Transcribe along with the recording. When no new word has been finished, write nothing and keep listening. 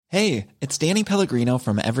Hey, it's Danny Pellegrino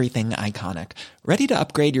from Everything Iconic. Ready to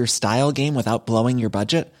upgrade your style game without blowing your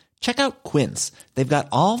budget? Check out Quince. They've got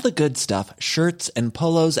all the good stuff, shirts and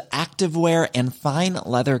polos, activewear, and fine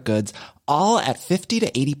leather goods, all at 50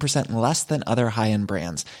 to 80% less than other high-end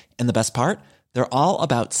brands. And the best part? They're all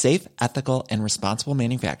about safe, ethical, and responsible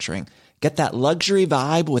manufacturing. Get that luxury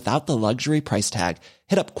vibe without the luxury price tag.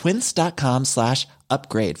 Hit up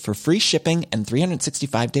quince.com/upgrade for free shipping and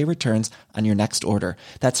 365-day returns on your next order.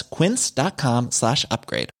 That's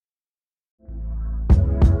quince.com/upgrade.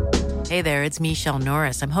 Hey there, it's Michelle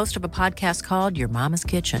Norris. I'm host of a podcast called Your Mama's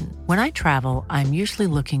Kitchen. When I travel, I'm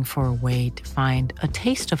usually looking for a way to find a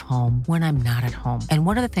taste of home when I'm not at home. And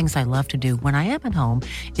one of the things I love to do when I am at home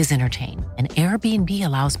is entertain. And Airbnb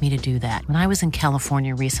allows me to do that. When I was in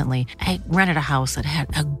California recently, I rented a house that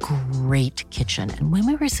had a great kitchen. And when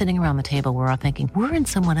we were sitting around the table, we're all thinking, we're in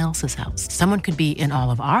someone else's house. Someone could be in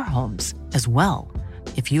all of our homes as well.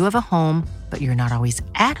 If you have a home, but you're not always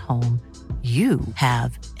at home, you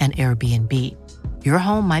have an Airbnb. Your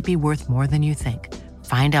home might be worth more than you think.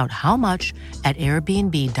 Find out how much at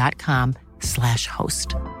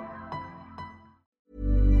airbnb.com/host.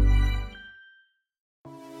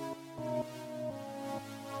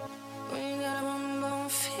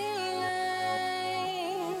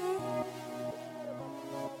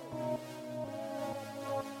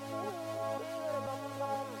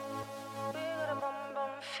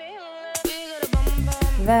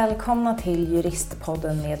 Välkomna till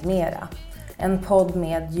Juristpodden med mera. En podd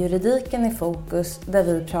med juridiken i fokus där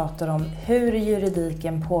vi pratar om hur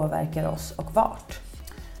juridiken påverkar oss och vart.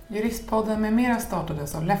 Juristpodden med mera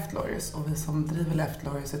startades av Left Lawyers och vi som driver Left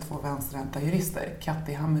Lawyers är två vänsterhänta jurister,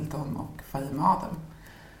 Katti Hamilton och Fahima Adem.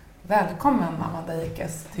 Välkommen Amanda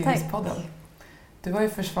Ikes till Juristpodden. Du har ju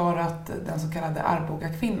försvarat den så kallade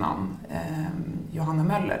Arboga-kvinnan, Johanna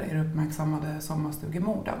Möller, i det uppmärksammade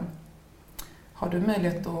sommarstugemorden. Har du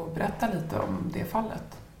möjlighet att berätta lite om det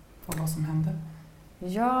fallet och vad som hände?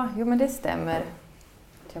 Ja, men det stämmer.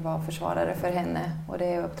 Jag var försvarare för henne och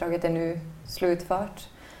det uppdraget är nu slutfört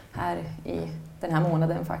här i den här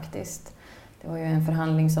månaden faktiskt. Det var ju en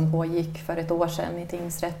förhandling som pågick för ett år sedan i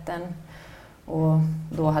tingsrätten och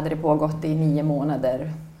då hade det pågått i 9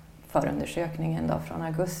 månader förundersökningen då från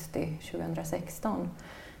augusti 2016.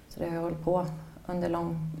 Så det har hållit på under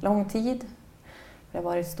lång tid. Det har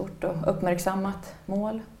varit ett stort och uppmärksammat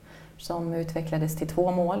mål som utvecklades till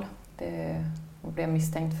 2 mål. Det blev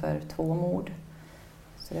misstänkt för 2 mord.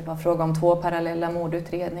 Så det var fråga om 2 parallella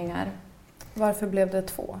mordutredningar. Varför blev det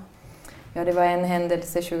 2? Ja, det var en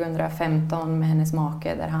händelse 2015 med hennes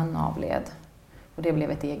make där han avled. Och det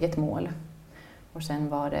blev ett eget mål. Och sen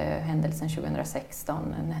var det händelsen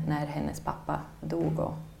 2016 när hennes pappa dog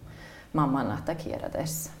och mamman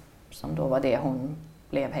attackerades. Som då var det hon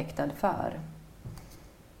blev häktad för.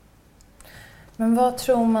 Men vad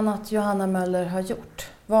tror man att Johanna Möller har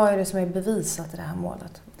gjort? Vad är det som är bevisat i det här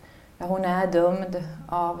målet? Ja, hon är dömd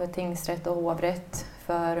av tingsrätt och hovrätt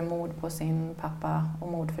för mord på sin pappa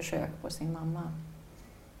och mordförsök på sin mamma.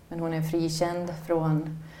 Men hon är frikänd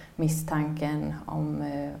från misstanken om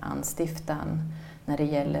anstiftan när det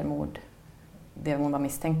gäller mord. Det hon var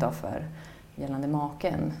misstänkt av för gällande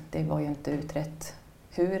maken, det var ju inte utrett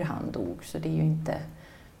hur han dog, så det är ju inte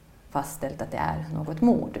fastställt att det är något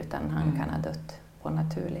mord utan han kan ha dött på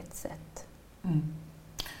naturligt sätt. Mm.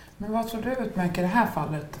 Men vad tror du utmärker det här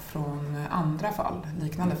fallet från andra fall,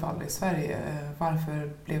 liknande fall i Sverige?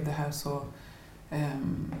 Varför blev det här så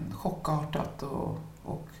chockartat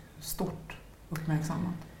och stort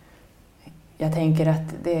uppmärksammat? Jag tänker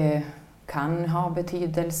att det kan ha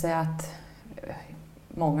betydelse att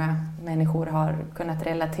många människor har kunnat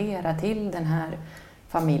relatera till den här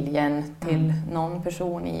familjen, till någon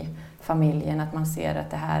person i familjen, att man ser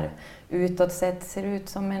att det här utåt sett ser ut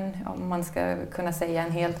som en, om man ska kunna säga,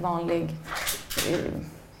 en helt vanlig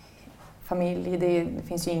familj. Det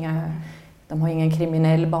finns ju de har ingen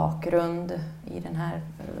kriminell bakgrund i den här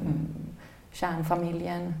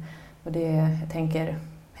kärnfamiljen. Och jag tänker,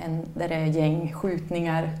 händer det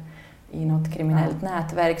gängskjutningar i något kriminellt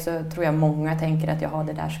nätverk så tror jag många tänker att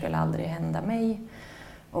det där skulle aldrig hända mig.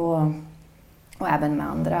 Och även med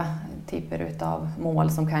andra typer av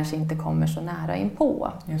mål som kanske inte kommer så nära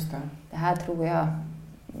inpå. Just det. Det här tror jag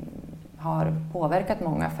har påverkat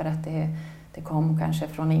många för att det kom kanske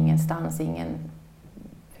från ingenstans. Ingen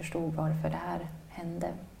förstod varför det här hände.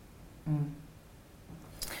 Mm.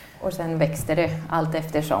 Och sen växte det allt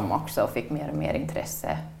eftersom också och fick mer och mer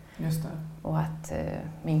intresse. Just det. Och att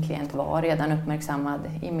min klient var redan uppmärksammad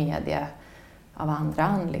i media av andra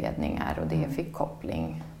anledningar och det fick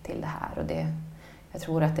koppling till det här. Och jag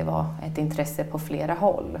tror att det var ett intresse på flera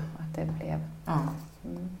håll. Att det blev... Ja.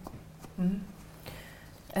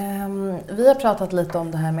 Vi har pratat lite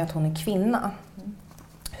om det här med att hon är kvinna.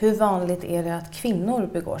 Hur vanligt är det att kvinnor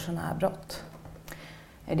begår sådana här brott?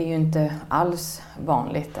 Det är ju inte alls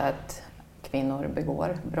vanligt att kvinnor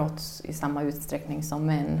begår brott i samma utsträckning som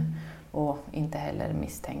män. Och inte heller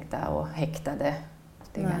misstänkta och häktade.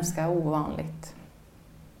 Det är ganska ovanligt.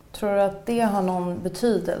 Tror du att det har någon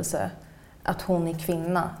betydelse? Att hon är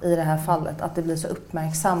kvinna i det här fallet? Att det blir så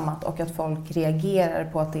uppmärksammat och att folk reagerar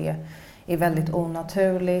på att det är väldigt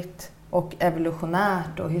onaturligt och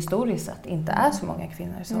evolutionärt och historiskt sett inte är så många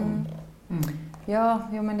kvinnor som... Ja,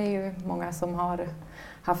 men det är ju många som har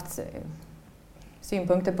haft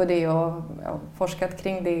synpunkter på det och forskat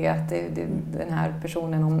kring det, att den här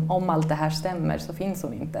personen, om allt det här stämmer så finns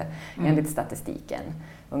hon inte enligt statistiken.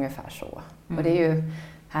 Ungefär så. Och det är ju,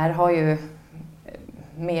 här har ju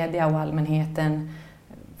media och allmänheten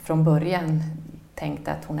från början tänkt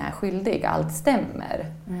att hon är skyldig, allt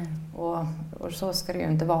stämmer. Och så ska det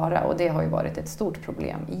ju inte vara, och det har ju varit ett stort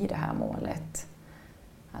problem i det här målet.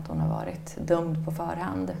 Att hon har varit dömd på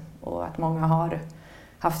förhand och att många har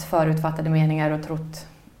haft förutfattade meningar och trott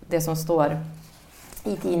det som står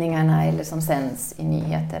i tidningarna eller som sänds i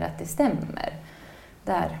nyheter att det stämmer.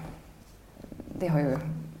 Det har ju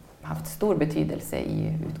haft stor betydelse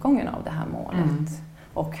i utgången av det här målet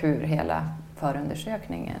och hur hela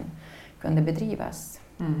förundersökningen kunde bedrivas.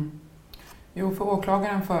 Jo, för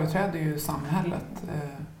åklagaren företräder ju samhället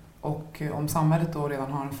och om samhället då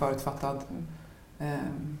redan har en förutfattad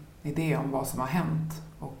idé om vad som har hänt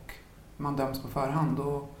och man döms på förhand,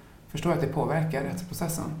 då förstår jag att det påverkar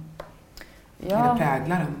rättsprocessen. Eller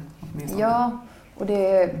präglar den åtminstone. Ja, och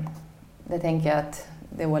det tänker jag att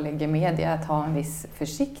det ålägger media att ha en viss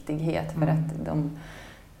försiktighet för att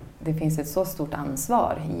det finns ett så stort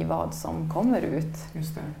ansvar i vad som kommer ut.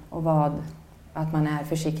 Just det. Och att man är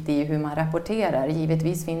försiktig i hur man rapporterar.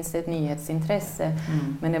 Givetvis finns det ett nyhetsintresse,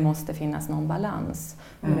 men det måste finnas någon balans.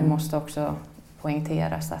 Och det måste också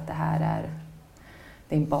poängteras att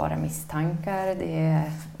det är bara misstankar.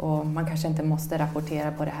 Och man kanske inte måste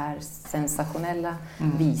rapportera på det här sensationella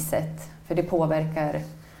viset. För det påverkar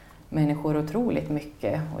människor otroligt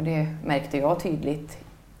mycket. Och det märkte jag tydligt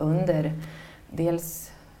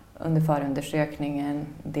dels under förundersökningen,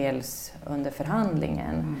 dels under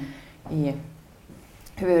förhandlingen. I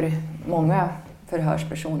hur många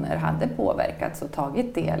förhörspersoner hade påverkats och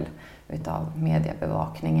tagit del utav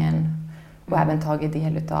mediebevakningen och även tagit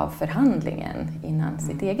del utav förhandlingen innan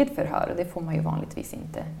sitt eget förhör. Och det får man ju vanligtvis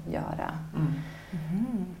inte göra.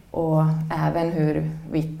 Och även hur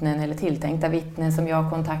vittnen eller tilltänkta vittnen som jag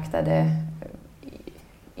kontaktade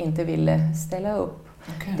inte ville ställa upp.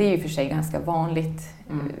 Okay. Det är ju för sig ganska vanligt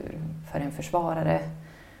för en försvarare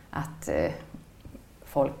att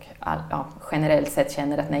folk generellt sett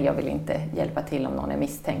känner att nej, jag vill inte hjälpa till om någon är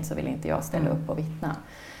misstänkt, så vill inte jag ställa upp och vittna.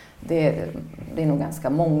 Det är nog ganska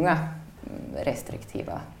många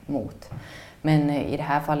restriktiva mot. Men i det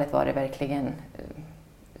här fallet var det verkligen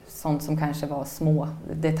sånt som kanske var små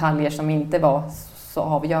detaljer som inte var så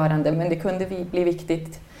avgörande, men det kunde bli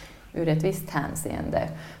viktigt ur ett visst hänseende.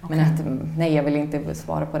 Okay. Men att nej, jag vill inte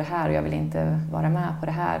svara på det här och jag vill inte vara med på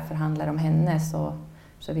det här, för handlar det om henne så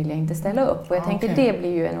vill jag inte ställa upp. Och jag tänker det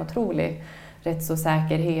blir ju en otrolig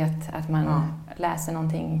rättsosäkerhet att man läser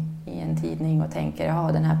någonting i en tidning och tänker ja,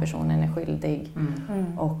 den här personen är skyldig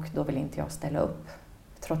och då vill inte jag ställa upp.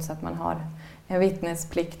 Trots att man har en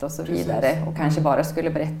vittnesplikt och så vidare och kanske bara skulle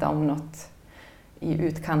berätta om något i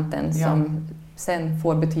utkanten som sen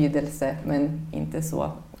får betydelse men inte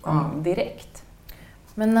så direkt.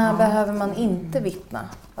 Men när behöver man inte vittna?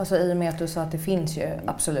 Alltså i och med att du sa att det finns ju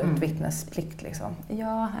absolut vittnesplikt liksom.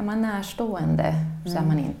 Ja, är man närstående så är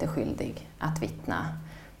man inte skyldig att vittna.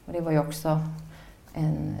 Och det var ju också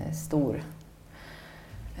en stor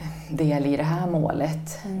del i det här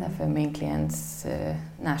målet. Därför min klients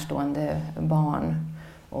närstående barn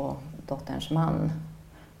och dotterns man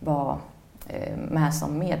var med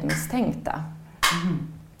som medmisstänkta.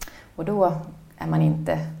 Och då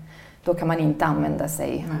kan man inte använda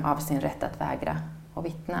sig av sin rätt att vägra och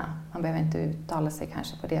vittna. Man behöver inte uttala sig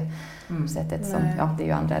kanske på det sättet. Det är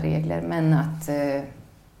ju andra regler. Men att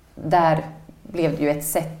där blev det ju ett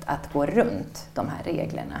sätt att gå runt de här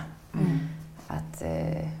reglerna. Att,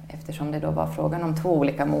 eftersom det då var frågan om 2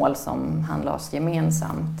 olika mål som handlades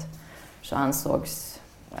gemensamt, så ansågs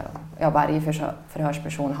varje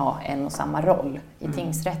förhörsperson ha en och samma roll i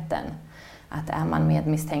tingsrätten. Att är man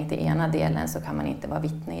medmisstänkt i ena delen så kan man inte vara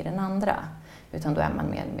vittne i den andra. Utan då är man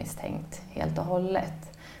medmisstänkt helt och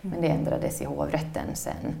hållet. Men det ändrades i hovrätten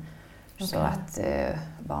sen. Okay. Så att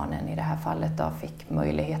barnen i det här fallet då fick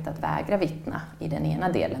möjlighet att vägra vittna i den ena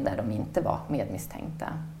delen där de inte var medmisstänkta.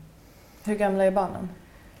 Hur gamla är barnen?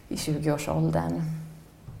 i 20-årsåldern.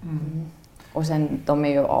 Och sen, de är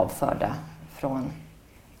ju avförda från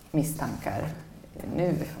misstankar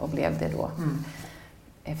nu och blev det då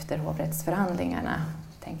efter hovrättsförhandlingarna.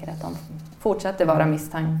 Jag tänker att de fortsatte vara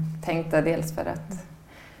misstänkta dels för att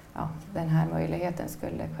den här möjligheten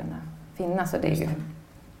skulle kunna finnas, och det är ju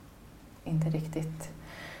inte riktigt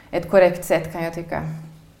ett korrekt sätt, kan jag tycka.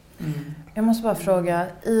 Jag måste bara fråga,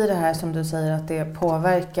 i det här som du säger att det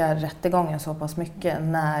påverkar rättegången så pass mycket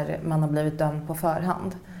när man har blivit dömd på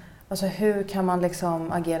förhand. Alltså hur kan man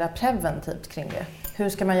liksom agera preventivt kring det? Hur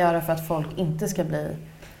ska man göra för att folk inte ska bli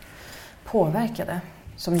påverkade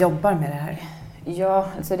som jobbar med det här? Ja,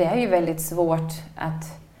 alltså det är ju väldigt svårt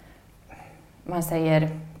att man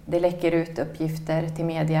säger det läcker ut uppgifter till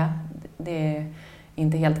media. Det är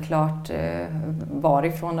inte helt klart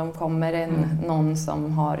varifrån de kommer. Någon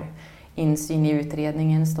som har insyn i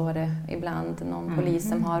utredningen, står det ibland. Någon polis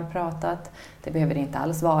som har pratat. Det behöver inte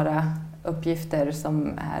alls vara uppgifter som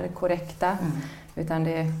är korrekta. Utan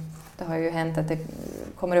det har ju hänt att det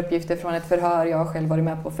kommer uppgifter från ett förhör. Jag har själv varit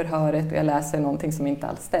med på förhöret och jag läser någonting som inte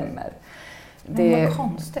alls stämmer. Det var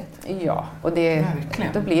konstigt. Ja, och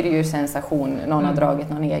då blir det ju sensation. Någon har dragit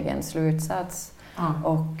någon egen slutsats.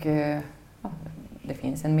 Och det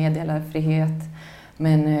finns en meddelarfrihet.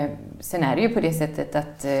 Men sen är det ju på det sättet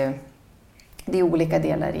att det är olika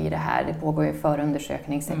delar i det här. Det pågår ju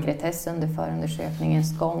förundersökningssekretess under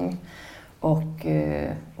förundersökningens gång. Och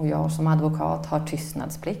jag som advokat har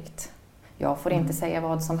tystnadsplikt. Jag får inte säga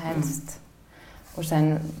vad som helst. Och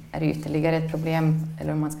sen är det ytterligare ett problem,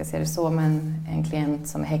 eller om man ska se det så, men en klient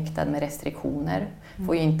som är häktad med restriktioner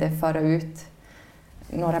får ju inte föra ut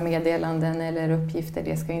några meddelanden eller uppgifter.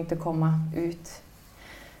 Det ska ju inte komma ut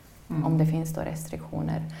om det finns då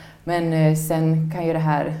restriktioner. Men sen kan ju det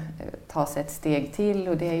här tas ett steg till,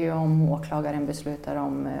 och det är ju om åklagaren beslutar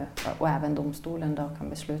om, och även domstolen då kan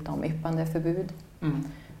besluta om yppandeförbud.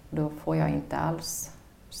 Då får jag inte alls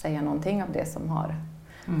säga någonting av det som har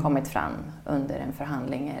kommit fram under en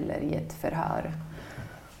förhandling eller i ett förhör.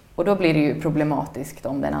 Och då blir det ju problematiskt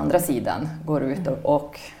om den andra sidan går ut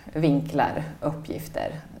och vinklar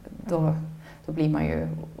uppgifter. Då blir man ju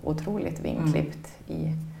otroligt vinklippt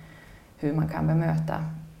i hur man kan bemöta.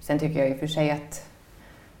 Sen tycker jag i och för sig att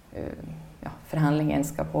förhandlingen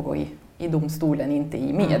ska pågå i domstolen, inte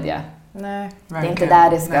i media. Nej. Det är inte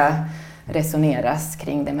där det ska resoneras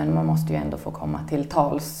kring det, men man måste ju ändå få komma till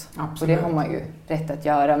tals. Absolut. Och det har man ju rätt att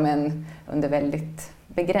göra, men under väldigt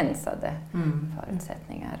begränsade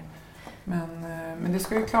förutsättningar. Men det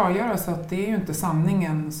ska ju klargöras att det är ju inte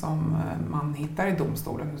sanningen som man hittar i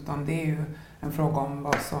domstolen, utan det är ju en fråga om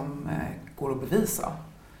vad som går att bevisa.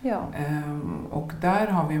 Ja. Och där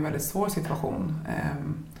har vi en väldigt svår situation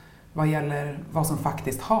vad gäller vad som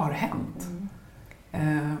faktiskt har hänt.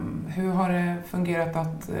 Hur har det fungerat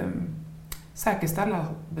att säkerställa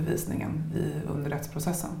bevisningen under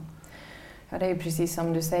rättsprocessen? Ja, det är ju precis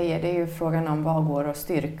som du säger, det är ju frågan om vad går att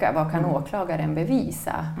styrka, vad kan åklagaren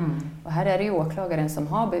bevisa? Och här är det ju åklagaren som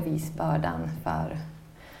har bevisbördan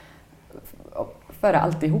för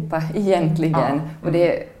alltihopa egentligen. Och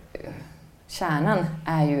kärnan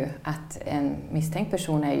är ju att en misstänkt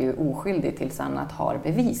person är ju oskyldig tills annat har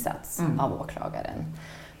bevisats av åklagaren.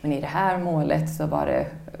 Men i det här målet så var det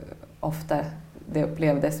ofta, det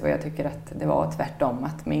upplevdes, och jag tycker att det var tvärtom,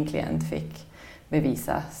 att min klient fick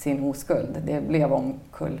bevisa sin oskuld. Det blev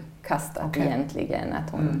omkullkastat egentligen, att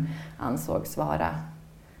hon ansågs vara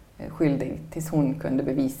skyldig tills hon kunde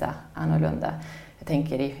bevisa annorlunda. Jag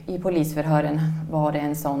tänker i polisförhören var det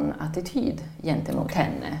en sån attityd gentemot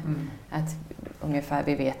henne. Att ungefär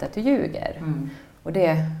vi vet att du ljuger. Och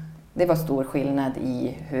det var stor skillnad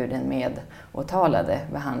i hur den medåtalade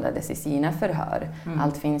behandlades i sina förhör.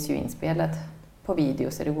 Allt finns ju inspelat på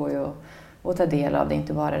video, så det går ju att ta del av det,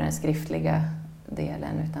 inte bara den skriftliga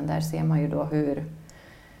delen, utan där ser man ju då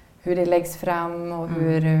hur det läggs fram och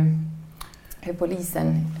hur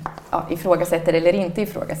polisen ifrågasätter eller inte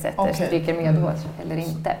ifrågasätter, stryker medhårs eller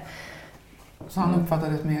inte. Så han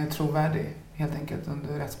uppfattades mer trovärdig helt enkelt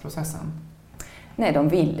under rättsprocessen? Nej, de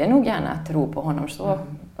ville nog gärna tro på honom, så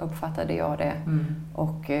uppfattade jag det.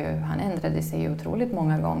 Och han ändrade sig otroligt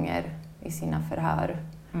många gånger i sina förhör.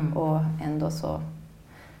 Och ändå så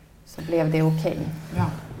blev det okej. Ja.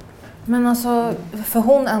 Men alltså, för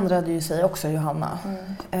hon ändrade ju sig också, Johanna.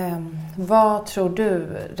 Vad tror du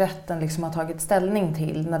rätten liksom har tagit ställning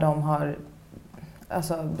till när de har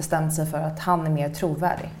bestämt sig för att han är mer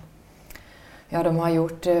trovärdig? Ja, de har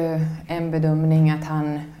gjort en bedömning att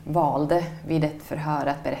han valde vid ett förhör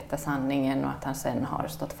att berätta sanningen och att han sen har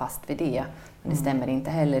stått fast vid det. Men det stämmer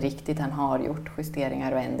inte heller riktigt. Han har gjort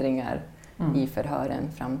justeringar och ändringar i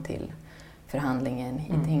förhören fram till förhandlingen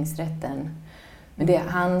i tingsrätten. Men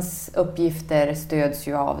hans uppgifter stöds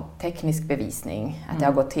ju av teknisk bevisning. Att det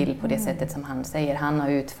har gått till på det sättet som han säger. Han har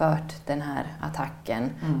utfört den här attacken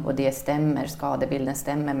och det stämmer, skadebilden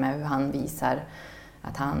stämmer med hur han visar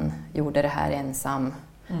att han gjorde det här ensam.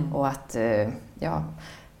 Och att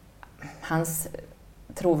hans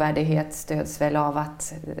trovärdighet stöds väl av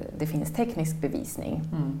att det finns teknisk bevisning.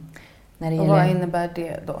 När det och vad innebär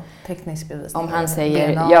det då? Teknisk bevisning? Om han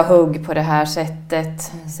säger, jag hugg på det här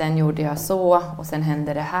sättet, sen gjorde jag så och sen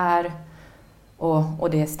hände det här. Och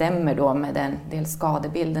det stämmer då med den dels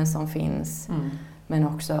skadebilden som finns, men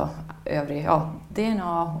också övrig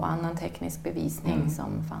DNA och annan teknisk bevisning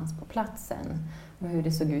som fanns på platsen. Och hur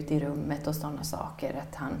det såg ut i rummet och sådana saker.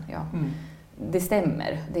 Att han, det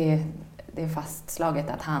stämmer. Det är fastslaget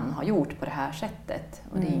att han har gjort på det här sättet.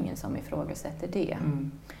 Och det är ingen som ifrågasätter det.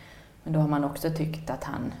 Men då har man också tyckt att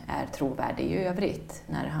han är trovärdig i övrigt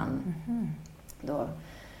när han då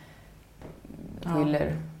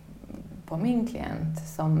skyller på min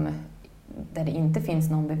klient där det inte finns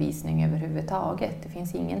någon bevisning överhuvudtaget. Det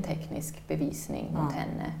finns ingen teknisk bevisning mot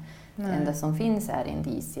henne. Det enda som finns är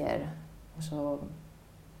indicier och så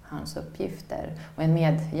hans uppgifter. Och en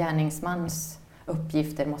medgärningsmans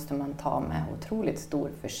uppgifter måste man ta med otroligt stor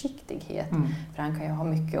försiktighet. För han kan ju ha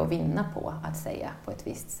mycket att vinna på att säga på ett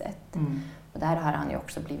visst sätt. Och där har han ju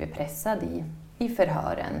också blivit pressad i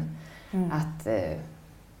förhören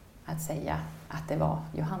att säga att det var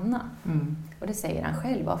Johanna. Och det säger han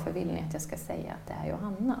själv. Varför vill ni att jag ska säga att det är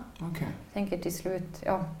Johanna? Okay. Jag tänker till slut,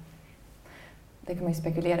 det kan man ju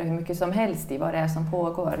spekulera hur mycket som helst i vad det är som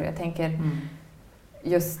pågår. Jag tänker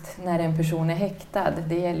just när en person är häktad,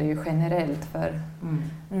 det gäller ju generellt för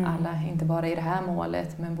alla, inte bara i det här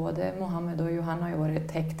målet, men både Mohammed och Johanna har ju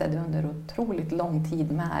varit häktade under otroligt lång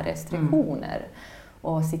tid med restriktioner.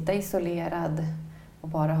 Och sitta isolerad och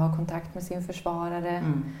bara ha kontakt med sin försvarare,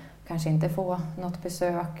 kanske inte få något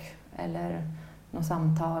besök eller något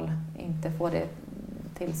samtal, inte få det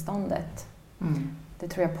tillståndet. Det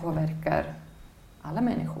tror jag påverkar alla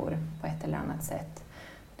människor på ett eller annat sätt.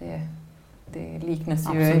 Det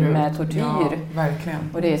liknas ju med tortyr. Ja, verkligen.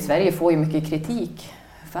 Och Sverige får ju mycket kritik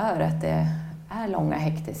för att det är långa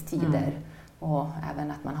häktestider och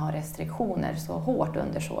även att man har restriktioner så hårt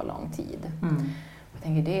under så lång tid. Jag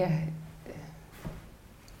tänker det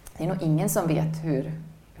är nog ingen som vet hur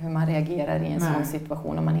man reagerar i en sån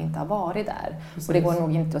situation om man inte har varit där. Precis. Och det går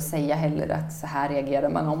nog inte att säga heller att så här reagerar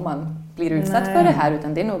man om man blir utsatt för det här,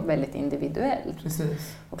 utan det är nog väldigt individuellt.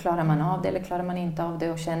 Precis. Och klarar man av det eller klarar man inte av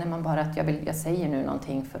det och känner man bara att jag säger nu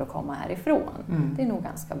någonting för att komma härifrån. Det är nog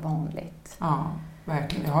ganska vanligt. Ja,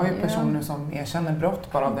 verkligen. Jag har ju personer som erkänner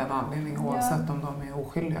brott bara av den anledningen oavsett om de är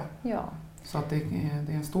oskyldiga. Ja. Så att det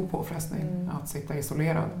är en stor påfrestning att sitta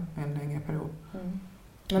isolerad en längre period.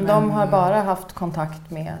 Men de har bara haft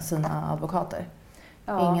kontakt med sina advokater?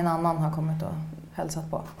 Ja. Ingen annan har kommit och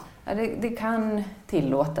hälsat på? Ja, det kan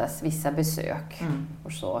tillåtas vissa besök.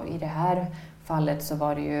 Och så. I det här fallet så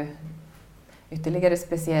var det ju ytterligare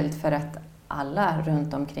speciellt för att alla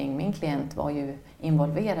runt omkring min klient var ju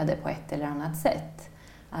involverade på ett eller annat sätt.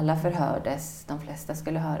 Alla förhördes, de flesta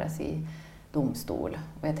skulle höras i domstol.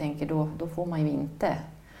 Och jag tänker då får man ju inte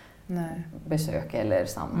besök eller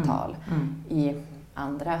samtal. I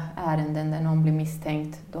andra ärenden där någon blir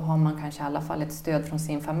misstänkt, då har man kanske i alla fall ett stöd från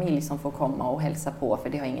sin familj som får komma och hälsa på, för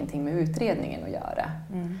det har ingenting med utredningen att göra.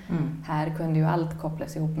 Här kunde ju allt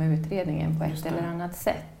kopplas ihop med utredningen på ett eller annat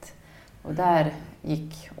sätt. Och där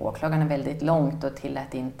gick åklagarna väldigt långt och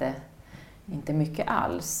tillät inte mycket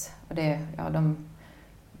alls. Och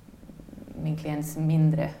min klients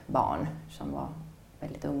mindre barn som var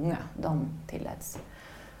väldigt unga, de tilläts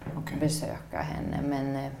besöka henne,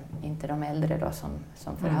 men inte de äldre då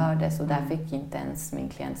som förhördes. Och där fick inte ens min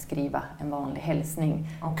klient skriva en vanlig hälsning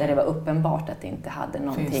där det var uppenbart att det inte hade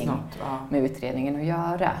någonting med utredningen att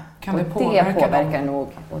göra. Kan och det påverkar nog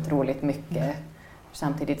otroligt mycket.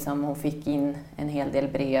 Samtidigt som hon fick in en hel del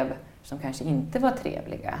brev som kanske inte var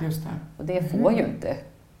trevliga. Just det. Och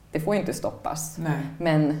det får ju inte stoppas. Nej.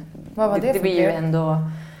 Men vad var det blir ju ändå,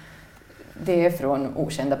 det är från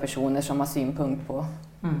okända personer som har synpunkt på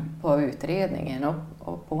utredningen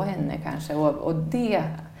och på henne kanske. Och det,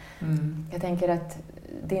 jag tänker att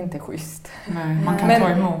det är inte schysst. Nej, man kan ta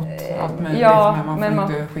emot allt möjligt, men man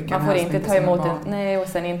får inte skicka man får inte ta emot och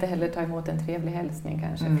sen inte heller ta emot en trevlig hälsning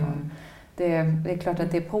kanske från. Det är klart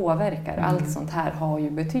att det påverkar. Allt sånt här har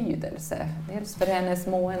ju betydelse. Dels för hennes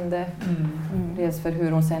mående, dels för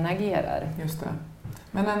hur hon sen agerar. Just det.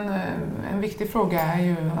 Men en viktig fråga är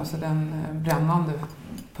ju alltså den brännande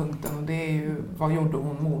punkten, och det är ju vad gjorde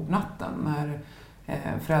hon mordnatten när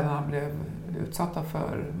Föräldrarna blev utsatta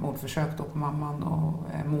för mordförsök då på mamman och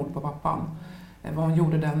mord på pappan. Vad hon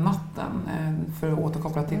gjorde den natten, för att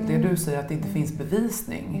återkoppla till det du säger att det inte finns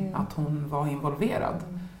bevisning att hon var involverad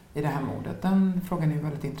i det här mordet. Den frågan är ju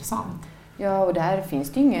väldigt intressant. Ja, och där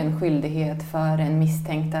finns det ju ingen skyldighet för en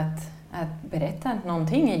misstänkt att berätta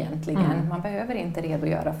någonting egentligen. Man behöver inte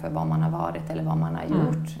redogöra för vad man har varit eller vad man har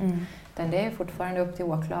gjort. Utan det är fortfarande upp till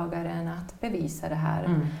åklagaren att bevisa det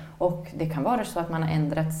här. Och det kan vara så att man har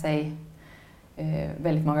ändrat sig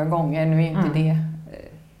väldigt många gånger. Nu är ju inte det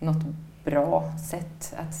något bra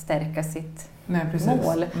sätt att stärka sitt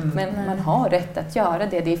mål. Men man har rätt att göra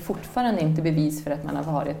det. Det är fortfarande inte bevis för att man har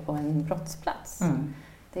varit på en brottsplats.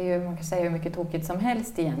 Det är ju, man kan säga hur mycket tokigt som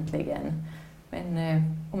helst egentligen. Men,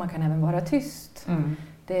 och man kan även vara tyst.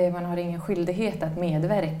 Man har ingen skyldighet att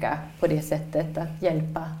medverka på det sättet, att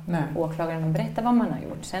hjälpa åklagaren att berätta vad man har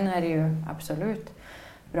gjort. Sen är det ju absolut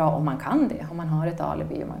bra om man kan det, om man har ett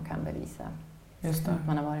alibi och man kan bevisa att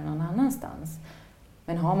man har varit någon annanstans.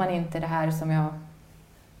 Men har man inte det här som jag,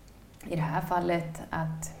 i det här fallet,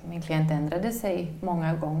 att min klient ändrade sig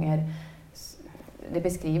många gånger, det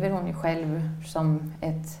beskriver hon ju själv som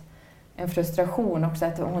en frustration också,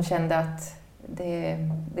 att hon kände att det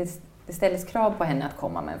ställdes krav på henne att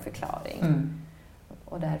komma med en förklaring.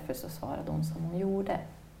 Och därför så svarade hon som hon gjorde.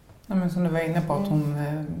 Ja, men som du var inne på, att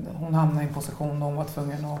hon hamnade i en position där hon var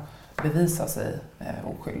tvungen att bevisa sig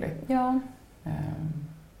oskyldig. Ja.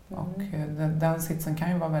 Och den sitsen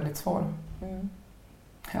kan ju vara väldigt svår.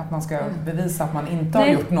 Att man ska bevisa att man inte har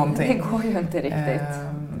gjort någonting. Det går ju inte riktigt.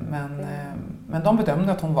 Men de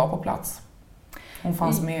bedömde att hon var på plats. Hon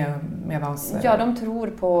fanns med medans... Ja, de tror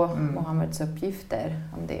på Mohammeds uppgifter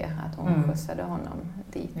om det. Att hon skjutsade honom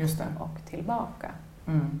dit och tillbaka.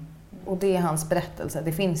 Och det är hans berättelse.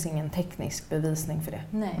 Det finns ingen teknisk bevisning för det.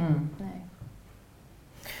 Nej.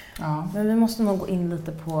 Ja. Men vi måste nog gå in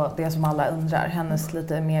lite på det som alla undrar. Hennes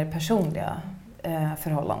lite mer personliga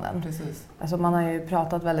förhållanden. Precis. Alltså man har ju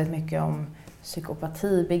pratat väldigt mycket om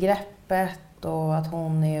psykopatibegreppet och att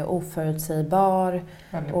hon är oförutsägbar.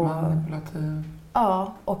 Väldigt manipulativ.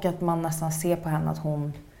 Ja, och att man nästan ser på henne att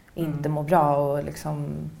hon inte mår bra och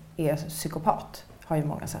liksom är psykopat, har ju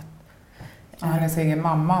många sett. Ja, hennes egen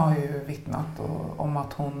mamma har ju vittnat om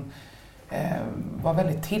att hon var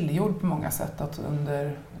väldigt tillgjord på många sätt. Att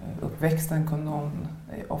under uppväxten kunde hon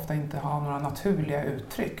ofta inte ha några naturliga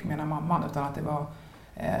uttryck, menar mamman, utan att det var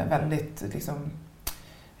väldigt liksom,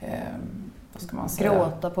 vad ska man säga?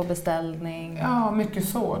 Gråta på beställning. Ja, mycket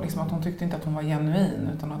så. Liksom att hon tyckte inte att hon var genuin,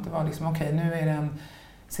 utan att det var liksom okej, nu är det en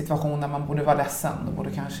situation där man borde vara ledsen, då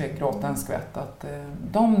borde kanske gråta en skvätt. Att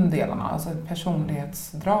de delarna, alltså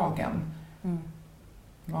personlighetsdragen,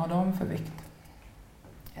 vad har de för vikt?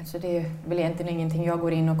 Alltså det är väl egentligen ingenting jag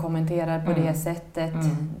går in och kommenterar på det sättet.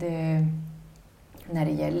 När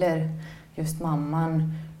det gäller just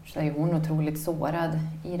mamman så är hon otroligt sårad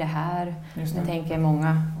i det här. Jag tänker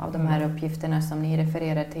många av de här uppgifterna som ni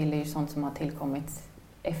refererar till är ju sånt som har tillkommit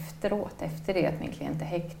efteråt, efter det att min klient är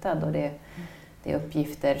häktad. Och det är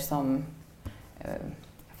uppgifter som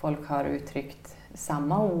folk har uttryckt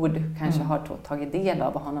samma ord, kanske har tagit del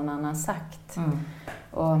av och har någon annan sagt.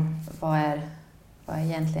 Och vad är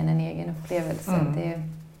egentligen en egen upplevelse? Det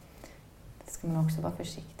ska man också vara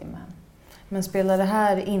försiktig med. Men spelar det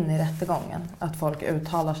här in i rättegången? Att folk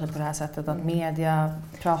uttalar sig på det här sättet, att media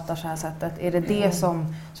pratar så här sättet? Är det det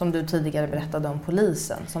som du tidigare berättade om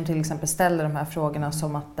polisen, som till exempel ställer de här frågorna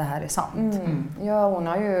som att det här är sant? Ja, hon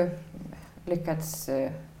har ju lyckats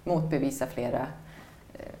motbevisa flera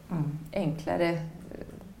enklare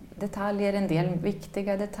detaljer, en del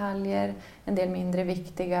viktiga detaljer, en del mindre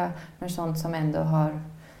viktiga, men sånt som ändå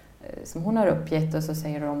som hon har uppgett, och så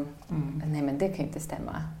säger de nej, men det kan inte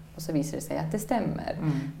stämma. Och så visar det sig att det stämmer.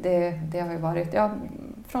 Det har ju varit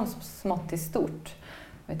från smått till stort.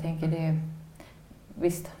 Och jag tänker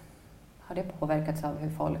visst har det påverkats av hur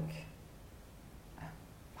folk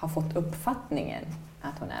har fått uppfattningen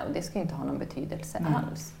att hon är. Och det ska inte ha någon betydelse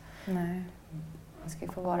alls. Nej. Man ska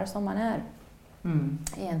ju få vara som man är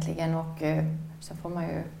egentligen. Och så får man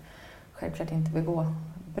ju självklart inte begå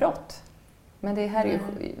brott. Men det här är ju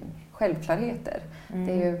självklarheter.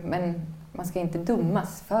 Det är ju, men man ska inte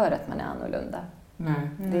dummas för att man är annorlunda. Nej.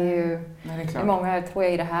 Det är ju det är klart. Många, tror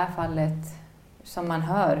jag, i det här fallet som man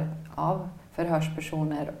hör av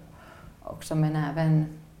förhörspersoner också, men även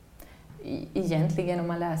egentligen om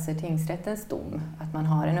man läser tingsrättens dom, att man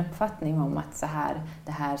har en uppfattning om att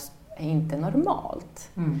det här är inte normalt.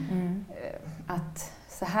 Att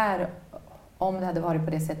så här om det hade varit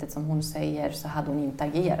på det sättet som hon säger så hade hon inte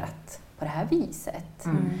agerat på det här viset.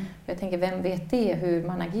 Jag tänker, vem vet det, hur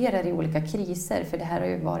man agerar i olika kriser? För det här har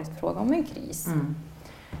ju varit fråga om en kris.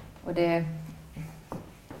 Och jag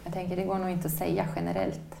tänker, det går nog inte att säga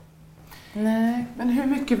generellt. Nej, men hur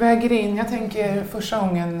mycket väger in? Jag tänker första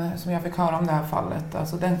gången som jag fick höra om det här fallet,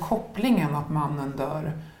 alltså den kopplingen att mannen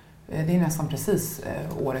dör, det är nästan precis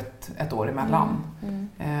ett år emellan.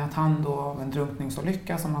 Att han då av en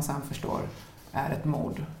drunkningsolycka som man sen förstår är ett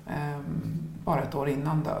mord, bara ett år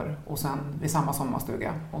innan dör och sen vid samma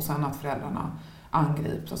sommarstuga och sen att föräldrarna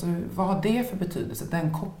angrips. Alltså, vad har det för betydelse?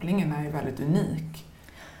 Den kopplingen är ju väldigt unik.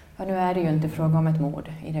 Ja, nu är det ju inte fråga om ett mord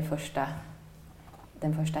i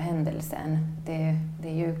den första händelsen. Det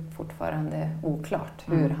är ju fortfarande oklart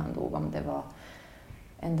hur han dog, om det var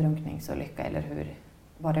en drunkningsolycka eller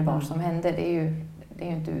vad det var som hände. Det är ju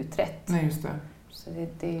inte utrett. Nej, just det. Så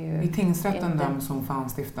det är ju i tingsrätten döms hon för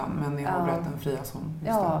anstiftan, men i hovrätten frias hon.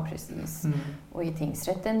 Ja, precis. Och i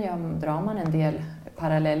tingsrätten drar man en del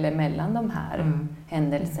paralleller mellan de här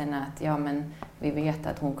händelserna. Att men vi vet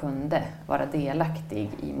att hon kunde vara delaktig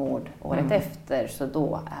i mord året efter, så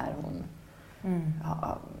då är hon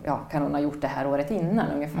kan hon ha gjort det här året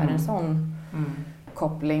innan, ungefär en sån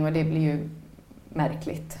koppling, och det blir ju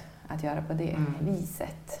märkligt att göra på det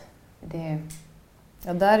viset.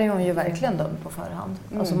 Ja, där är hon ju verkligen dömd på förhand.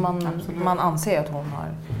 Alltså man anser att hon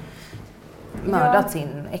har mördat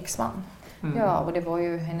sin exman. Ja, och det var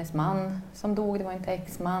ju hennes man som dog, det var inte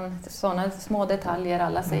exman. Sådana små detaljer,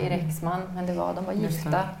 alla säger exman, men de var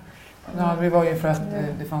gifta. Ja, det var ju för att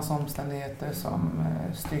det fanns omständigheter som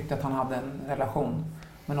styrkte att han hade en relation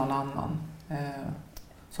med någon annan.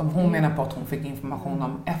 Som hon menar på att hon fick information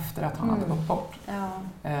om efter att han hade gått bort. Ja.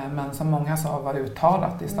 Men som många sa var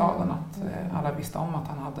uttalat i staden att alla visste om att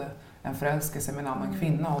han hade en förälskelse med en annan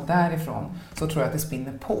kvinna. Och därifrån så tror jag att det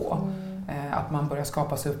spinner på. Att man börjar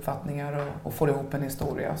skapa sig uppfattningar och får ihop en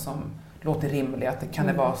historia som låter rimlig. Att det kan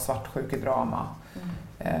det vara svartsjukedrama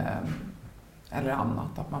eller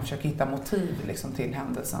annat. Att man försöker hitta motiv liksom, till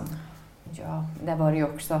händelsen. Ja, det var det ju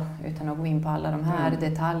också, utan att gå in på alla de här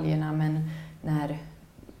detaljerna. Men när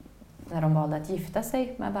de valde att gifta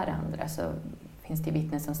sig med varandra så finns det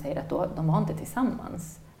vittnen som säger att de var inte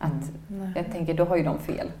tillsammans. Jag tänker, då har ju de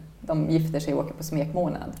fel. De gifter sig och åker på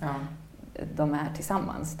smekmånad. Ja. De är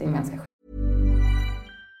tillsammans. Det är ganska sjukt.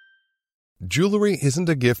 Jewelry isn't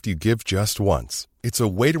a gift you give just once. It's a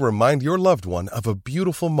way to remind your loved one of a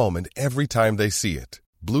beautiful moment every time they see it.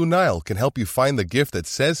 Blue Nile can help you find the gift that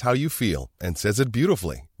says how you feel and says it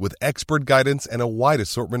beautifully, with expert guidance and a wide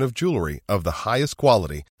assortment of jewelry of the highest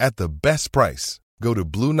quality at the best price. Go to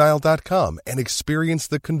BlueNile.com and experience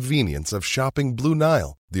the convenience of shopping Blue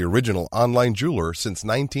Nile, the original online jeweler since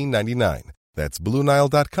 1999. That's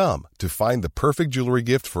BlueNile.com to find the perfect jewelry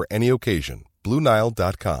gift for any occasion.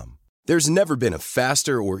 BlueNile.com. There's never been a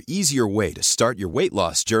faster or easier way to start your weight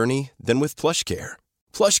loss journey than with PlushCare.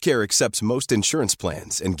 PlushCare accepts most insurance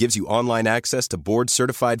plans and gives you online access to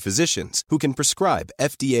board-certified physicians who can prescribe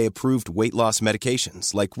FDA-approved weight loss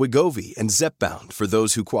medications like Wegovy and Zepbound for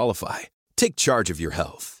those who qualify. Take charge of your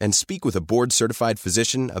health and speak with a board-certified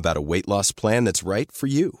physician about a weight loss plan that's right for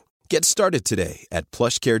you. Get started today at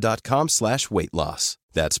plushcare.com/weightloss.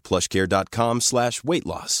 That's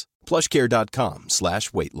plushcare.com/weightloss.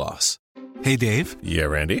 plushcare.com/weightloss. Hey, Dave.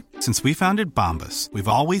 Yeah, Randy. Since we founded Bombas, we've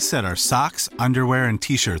always said our socks, underwear, and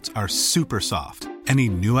T-shirts are super soft. Any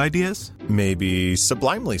new ideas? Maybe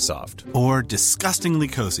sublimely soft. Or disgustingly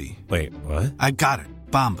cozy. Wait, what? I got it.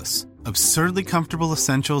 Bombas. Absurdly comfortable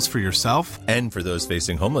essentials for yourself And for those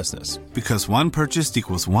facing homelessness. Because one purchased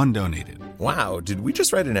equals one donated. Wow, did we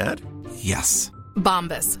just write an ad? Yes.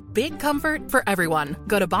 Bombas. Big comfort for everyone.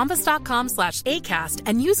 Go to bombas.com/ACAST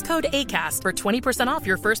and use code ACAST for 20% off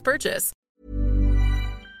your first purchase.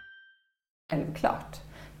 Självklart.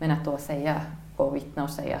 Men att då vittna och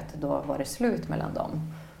säga att då var det slut mellan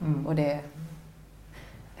dem. Och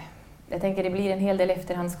jag tänker det blir en hel del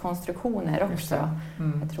efterhandskonstruktioner också.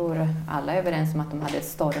 Jag tror alla är överens om att de hade ett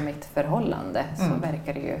stormigt förhållande. Så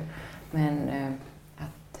verkar det ju. Men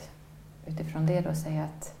att utifrån det då säga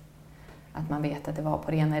att man vet att det var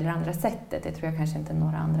på det ena eller andra sättet. Det tror jag kanske inte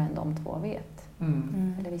några andra än de två vet.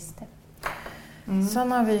 Eller visste.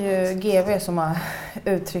 Sen har vi ju GV som har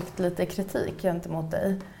uttryckt lite kritik gentemot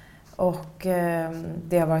dig. Och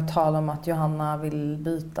det har varit tal om att Johanna vill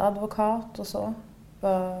byta advokat och så.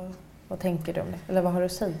 Vad tänker du om det? Eller vad har du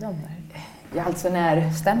att säga om det? Ja, alltså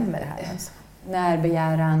stämmer det här ens? När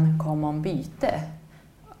begäran kom om byte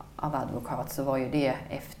av advokat så var ju det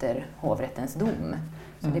efter hovrättens dom.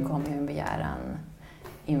 Så det kom ju en begäran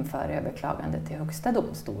inför överklagande till högsta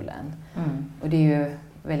domstolen. Och det är ju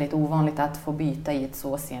väldigt ovanligt att få byta i ett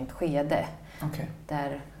så sent skede. Okay.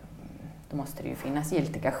 Där då måste det ju finnas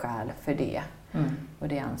giltiga skäl för det. Och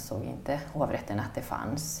det ansåg inte hovrätten att det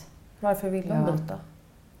fanns. Varför vill de byta?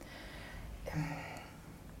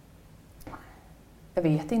 Jag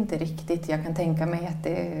vet inte riktigt. Jag kan tänka mig att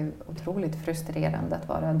det är otroligt frustrerande att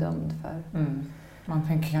vara dömd för. Man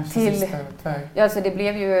tänker kanske sista utväg. Ja, alltså det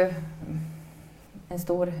blev ju en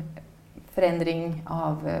stor förändring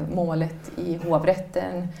av målet i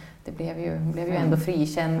hovrätten. Det blev ju ändå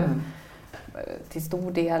frikänd till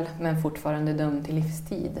stor del, men fortfarande dömd till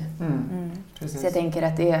livstid. Så jag tänker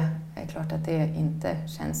att det är klart att det inte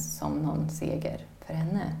känns som någon seger för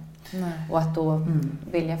henne. Nej. Och att då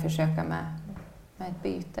vilja försöka med ett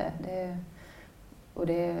byte, och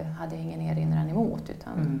det hade jag ingen erinran emot,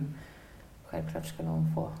 utan självklart skulle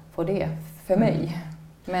hon få det för mig.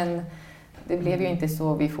 Men det blev ju inte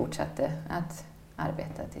så. Vi fortsatte att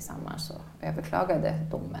arbeta tillsammans och överklagade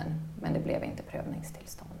domen, men det blev inte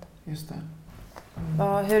prövningstillstånd. Just det.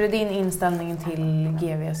 Hur är din inställning till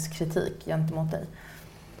GVs kritik gentemot dig?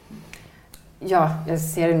 Ja, jag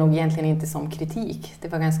ser det nog egentligen inte som kritik. Det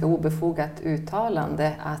var ganska obefogat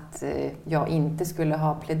uttalande att jag inte skulle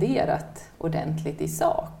ha pläderat ordentligt i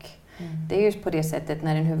sak. Det är ju på det sättet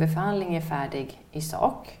när en huvudförhandling är färdig i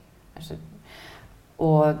sak, alltså,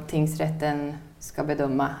 och tingsrätten ska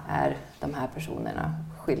bedöma är de här personerna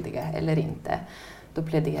skyldiga eller inte. Då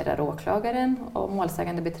pläderar åklagaren och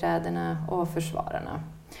målsägandebiträdena och försvararna.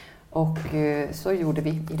 Och så gjorde vi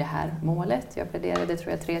i det här målet. Jag pläderade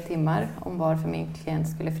 3 timmar om varför min klient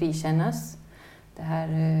skulle frikännas. Det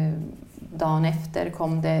här, dagen efter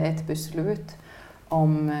kom det ett beslut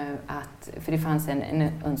om att, för det fanns en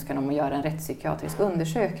önskan om att göra en rättspsykiatrisk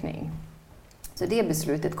undersökning. Så det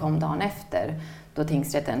beslutet kom dagen efter, då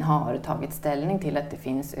tingsrätten har tagit ställning till att det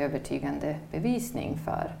finns övertygande bevisning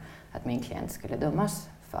för att min klient skulle dömas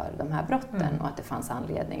för de här brotten och att det fanns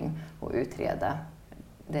anledning att utreda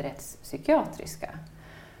det rättspsykiatriska.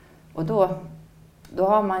 Och då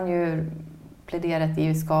har man ju pläderat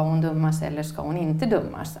i, ska hon dömas eller ska hon inte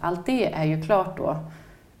dömas? Allt det är ju klart då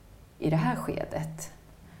i det här skedet.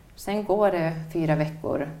 Sen går det 4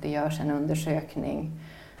 veckor, det görs en undersökning,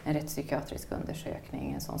 en rättspsykiatrisk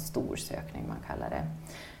undersökning, en sån stor sökning man kallar det.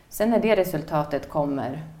 Sen när det resultatet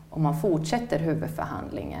kommer och man fortsätter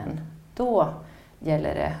huvudförhandlingen, då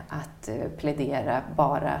gäller det att plädera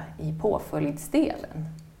bara i påföljdsdelen.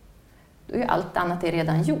 Då är ju allt annat är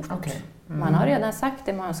redan gjort. Okay. Man har redan sagt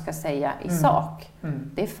det man ska säga i sak.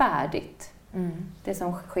 Det är färdigt. Det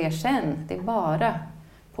som sker sen, det är bara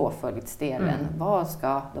påföljdsdelen. Vad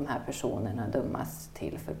ska de här personerna dömas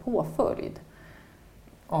till för påföljd?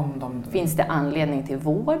 Finns det anledning till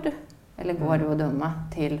vård? Eller går det att döma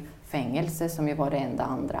till fängelse som ju var det enda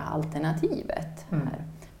andra alternativet? Här.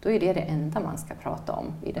 Då är det enda man ska prata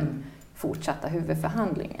om i den fortsatta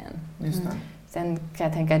huvudförhandlingen. Just det. Sen kan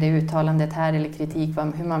jag tänka det uttalandet här eller kritik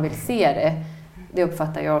hur man vill se det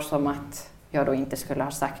uppfattar jag som att jag då inte skulle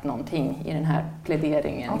ha sagt någonting i den här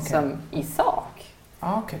pläderingen som i sak.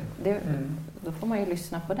 Då får man ju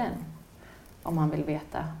lyssna på den om man vill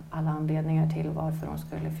veta alla anledningar till varför de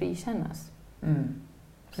skulle frikännas.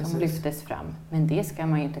 Som lyftes fram. Men det ska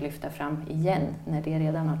man ju inte lyfta fram igen när det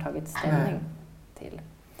redan har tagit ställning till.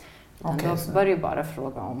 Utan då var det ju bara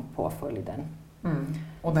fråga om påföljden.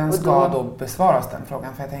 Och den ska då besvaras, den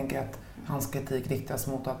frågan, för jag tänker att hans kritik riktas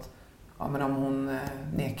mot att men om hon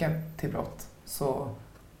nekar till brott så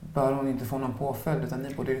bör hon inte få någon påföljd, utan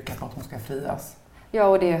ni borde yrka på att hon ska frias. Ja,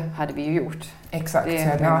 och det hade vi ju gjort. Exakt, så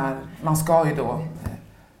jag menar, man ska ju då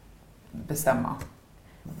bestämma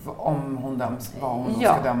om hon döms, vad hon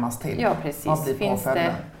ska dömas till. Ja, precis. Finns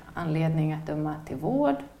det anledning att döma till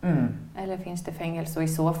vård? Eller finns det fängelse? Och i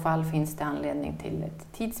så fall finns det anledning till ett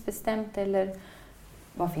tidsbestämt, eller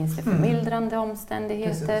vad finns det för mildrande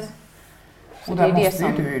omständigheter? Och där måste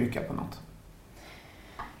ju du yrka på något.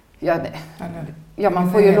 Ja,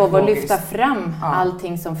 man får ju lov att lyfta fram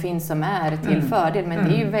allting som finns som är till fördel, men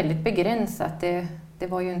det är ju väldigt begränsat. Det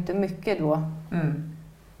var ju inte mycket då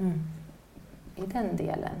i den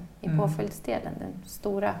delen, i påföljdsdelen. Den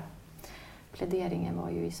stora pläderingen var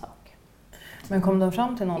ju i sak. Men kom de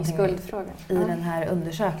fram till någonting i skuldfrågan i den här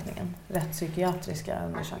undersökningen, rättspsykiatriska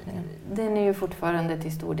undersökningen? Den är ju fortfarande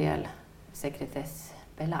till stor del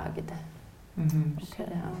sekretessbelagd.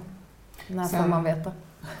 När får man veta?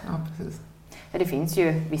 Ja, precis. Ja, det finns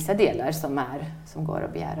ju vissa delar som går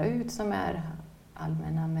att begära ut som är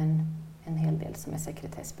allmänna, men en hel del som är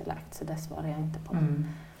sekretessbelagt, så det svarar jag inte på.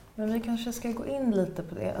 Men vi kanske ska gå in lite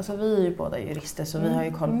på det. Alltså, vi är ju båda jurister, så vi har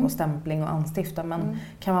ju koll på stämpling och anstifta, men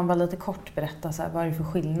kan man bara lite kort berätta vad är det för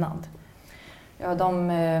skillnad? Ja, om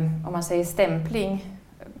man säger stämpling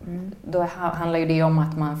då handlar ju det om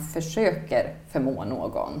att man försöker förmå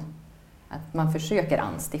någon. Att man försöker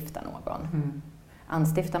anstifta någon.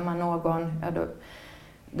 Anstiftar man någon, ja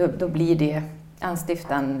då blir det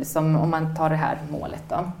anstiftan, som om man tar det här målet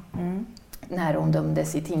då. När hon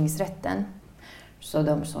dömdes i tingsrätten så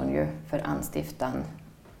döms hon ju för anstiftan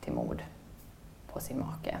till mord på sin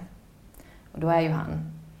make. Och då är ju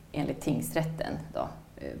han enligt tingsrätten då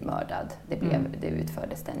mördad. Det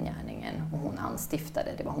utfördes den gärningen och hon anstiftade.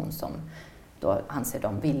 Det var hon som då anser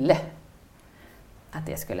de ville att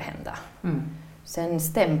det skulle hända. Sen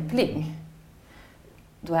stämpling.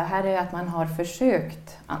 Då är det att man har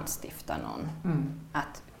försökt anstifta någon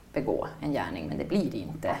att begå en gärning, men det blir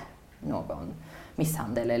inte någon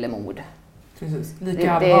misshandel eller mord. Precis.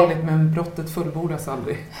 Lika allvarligt, men brottet fullbordas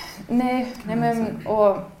aldrig. Nej men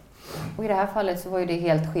och i det här fallet så var ju det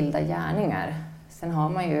helt skilda gärningar. Sen har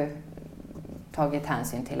man ju tagit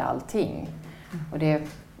hänsyn till allting. Och det,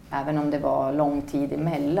 även om det var lång tid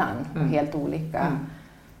emellan och helt olika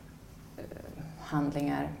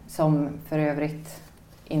handlingar som för övrigt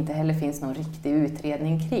inte heller finns någon riktig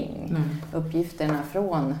utredning kring. Uppgifterna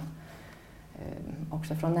från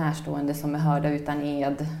också från närstående som är hörda utan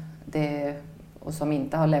ed och som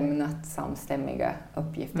inte har lämnat samstämmiga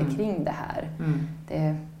uppgifter kring det här.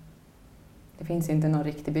 Det finns inte någon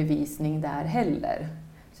riktig bevisning där heller.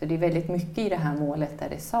 Så det är väldigt mycket i det här målet där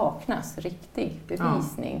det saknas riktig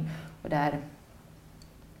bevisning. Och där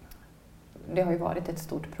det har ju varit ett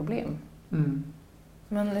stort problem.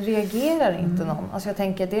 Men reagerar inte någon? Alltså jag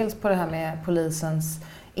tänker dels på det här med polisens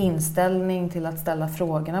inställning till att ställa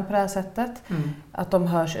frågorna på det här sättet. Att de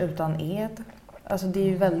hörs utan ed. Alltså det är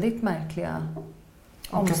ju väldigt märkliga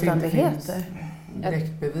omständigheter.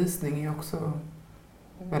 Direkt bevisning är också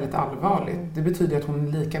väldigt allvarligt. Det betyder att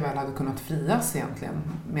hon lika väl hade kunnat frias egentligen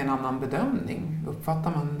med en annan bedömning.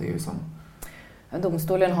 Uppfattar man det ju som?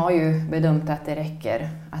 Domstolen har ju bedömt att det räcker,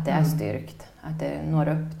 att det är styrkt, att det når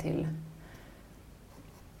upp till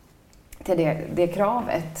det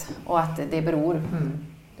kravet och att det beror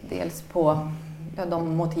dels på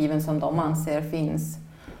de motiven som de anser finns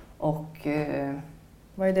och...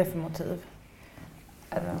 Vad är det för motiv?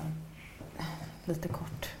 Lite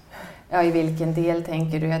kort. Ja, i vilken del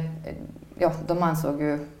tänker du? Ja, de ansåg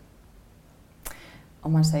ju,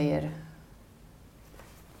 om man säger,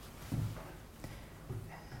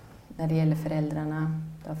 när det gäller föräldrarna,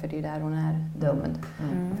 då, för det är där hon är dömd,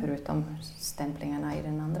 förutom stämplingarna i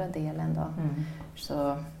den andra delen då.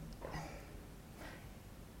 Så,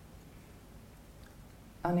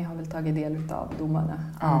 ja, ni har väl tagit del av domarna,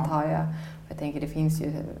 antar jag. Jag tänker det finns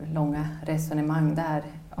ju långa resonemang där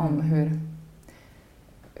om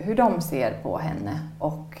hur de ser på henne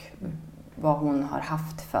och vad hon har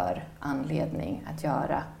haft för anledning att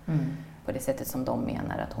göra på det sättet som de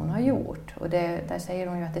menar att hon har gjort. Och där säger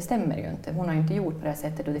hon ju att det stämmer ju inte. Hon har ju inte gjort på det här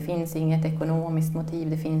sättet och det finns inget ekonomiskt motiv,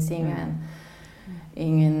 det finns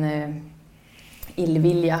ingen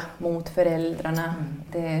illvilja mot föräldrarna.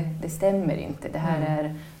 Det stämmer inte. Det här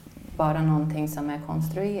är bara någonting som är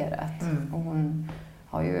konstruerat. Och hon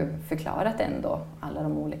har ju förklarat ändå alla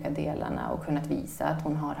de olika delarna och kunnat visa att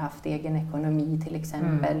hon har haft egen ekonomi till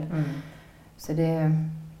exempel. Så det...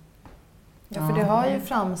 Ja, för det har ju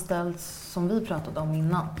framställts, som vi pratade om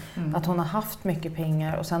innan, att hon har haft mycket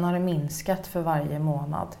pengar och sen har det minskat för varje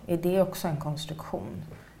månad. Är det också en konstruktion?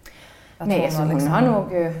 Att nej,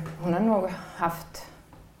 hon har nog haft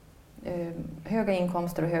höga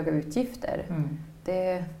inkomster och höga utgifter.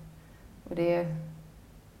 Det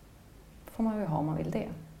får man ju ha om man vill det.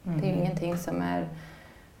 Det är ju ingenting som är...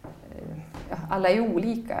 alla är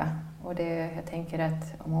olika. Och jag tänker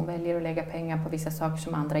att om hon väljer att lägga pengar på vissa saker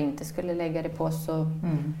som andra inte skulle lägga det på så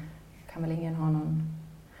kan väl ingen ha någon...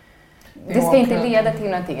 Det ska inte leda till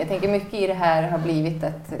någonting. Jag tänker mycket i det här har blivit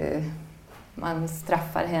att man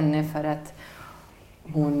straffar henne för att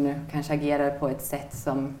hon kanske agerar på ett sätt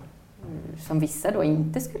som vissa då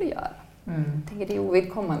inte skulle göra. Jag tänker det är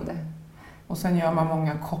ovidkommande. Och sen gör man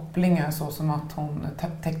många kopplingar så som att hon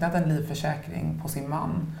tecknat en livförsäkring på sin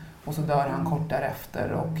man och så dör han kort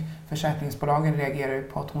därefter och försäkringsbolagen reagerar ju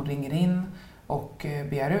på att hon ringer in och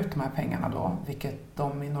begär ut de här pengarna då, vilket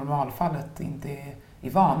de i normalfallet inte är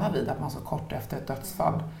vana vid, att man så kort efter ett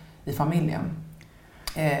dödsfall i familjen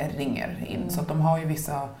ringer in. Så att de har ju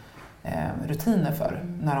vissa rutiner för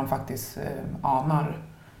när de faktiskt anar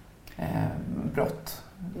brott.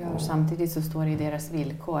 Ja, och samtidigt så står det i deras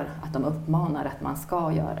villkor att de uppmanar att man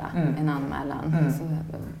ska göra en anmälan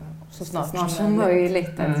så snart som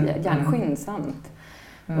möjligt, gärna skyndsamt.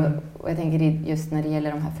 Och jag tänker just när det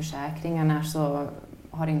gäller de här försäkringarna så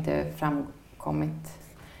har det inte framkommit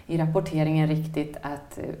i rapporteringen riktigt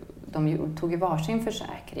att de tog ju varsin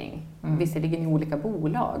försäkring, visserligen i olika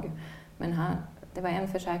bolag. Men det var en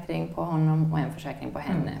försäkring på honom och en försäkring på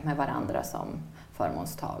henne med varandra som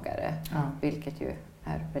förmånstagare. Ja. Vilket ju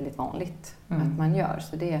är väldigt vanligt att man gör.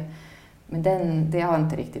 Så men det har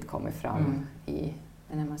inte riktigt kommit fram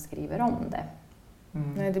när man skriver om det.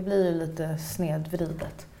 Nej, det blir ju lite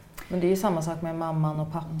snedvridet. Men det är ju samma sak med mamman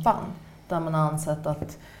och pappan. Där man har ansett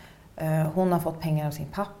att hon har fått pengar av sin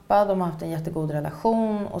pappa, de har haft en jättegod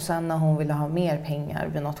relation och sen när hon ville ha mer pengar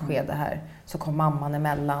vid något skede här så kom mamman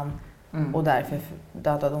emellan och därför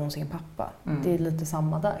dödade hon sin pappa. Det är lite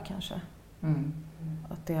samma där kanske.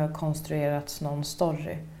 Att det har konstruerats någon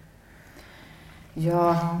story.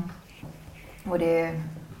 Ja, och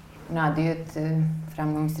hon hade ju ett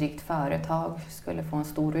framgångsrikt företag, skulle få en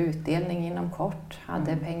stor utdelning inom kort,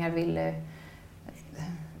 hade pengar,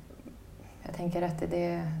 jag tänker att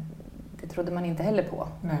det trodde man inte heller på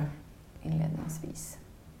inledningsvis.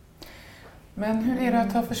 Men hur är det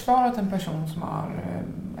att ha försvarat en person som har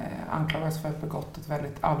anklagats för att begått ett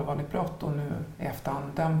väldigt allvarligt brott och nu i efterhand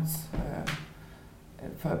dömts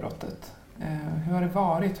för brottet? Hur har det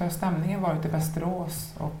varit? Hur har stämningen varit i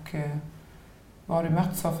Västerås? Och vad har du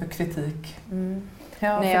mötts av för kritik?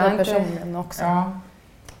 Ja, för dig personligen också. Ja.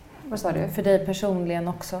 Vad sa du? För dig personligen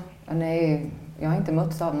också. Ja, nej, jag har inte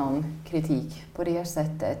mötts av någon kritik på det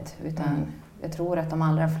sättet. Utan jag tror att de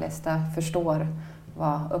allra flesta förstår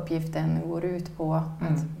vad uppgiften går ut på.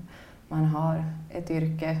 Att man har ett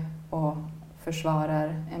yrke och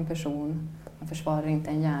försvarar en person. Man försvarar inte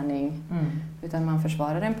en gärning. Utan man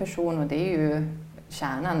försvarar en person, och det är ju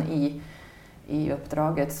kärnan i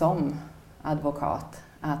uppdraget som advokat.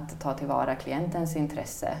 Att ta tillvara klientens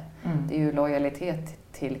intresse. Det är ju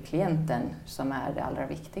lojalitet till klienten som är det allra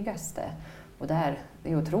viktigaste. Och det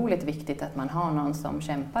är otroligt viktigt att man har någon som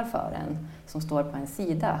kämpar för en, som står på en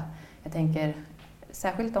sida. Jag tänker,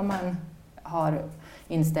 särskilt om man har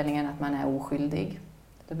inställningen att man är oskyldig,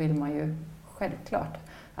 då vill man ju självklart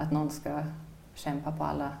att någon ska kämpa på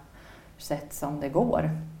alla sätt som det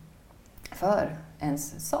går för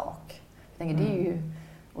ens sak. Jag tänker, det är ju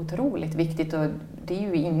otroligt viktigt, och det är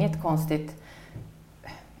ju inget konstigt.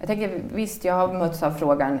 Jag tänker, visst, jag har mötts av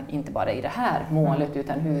frågan, inte bara i det här målet,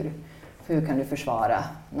 utan hur kan du försvara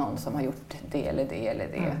någon som har gjort det eller det eller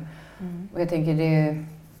det. Och jag tänker,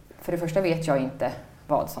 för det första vet jag inte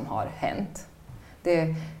vad som har hänt.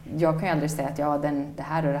 Jag kan ju aldrig säga att det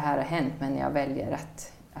här och det här har hänt, men jag väljer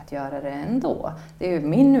att göra det ändå. Det är ju,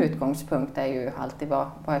 min utgångspunkt är ju alltid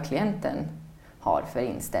vad klienten har för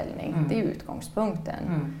inställning. Det är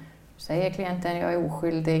utgångspunkten. Säger klienten jag är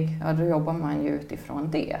oskyldig, ja, då jobbar man ju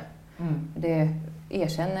utifrån det. Det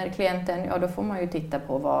erkänner klienten, ja, då får man ju titta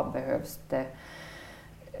på vad behövs det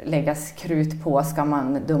läggas krut på. Ska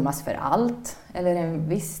man dömas för allt eller en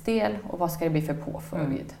viss del, och vad ska det bli för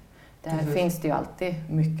påföljd? Där finns det ju alltid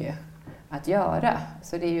mycket att göra.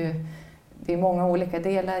 Så det är många olika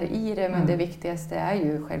delar i det, men det viktigaste är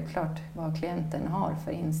ju självklart vad klienten har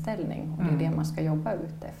för inställning, och det är det man ska jobba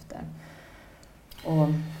ut efter. Ja,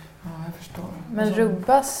 jag förstår. Men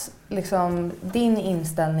rubbas liksom din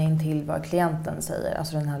inställning till vad klienten säger,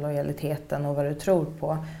 alltså den här lojaliteten och vad du tror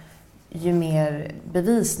på, ju mer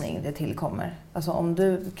bevisning det tillkommer? Alltså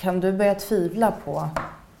kan du börja tvivla på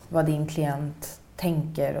vad din klient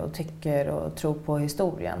tänker och tycker och tror på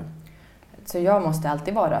historien? Så jag måste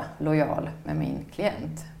alltid vara lojal med min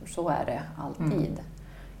klient. Så är det alltid.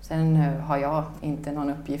 Sen har jag inte någon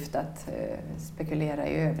uppgift att spekulera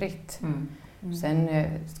i övrigt. Sen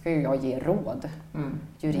ska ju jag ge råd,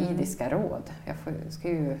 juridiska råd. Jag ska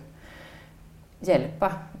ju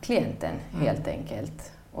hjälpa klienten helt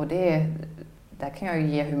enkelt. Och där kan jag ju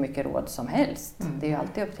ge hur mycket råd som helst. Det är ju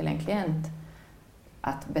alltid upp till en klient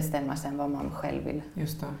att bestämma sen vad man själv vill.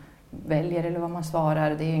 Just det. Väljer eller vad man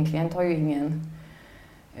svarar. En klient har ju ingen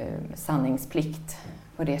sanningsplikt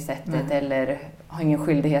på det sättet, eller har ingen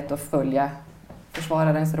skyldighet att följa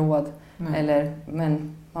försvararens råd.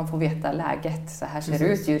 Men man får veta läget. Så här ser det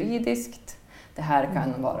ut juridiskt. Det här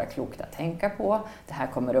kan vara klokt att tänka på. Det här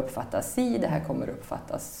kommer uppfattas det här kommer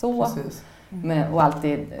uppfattas så. Och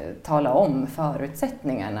alltid tala om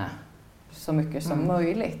förutsättningarna så mycket som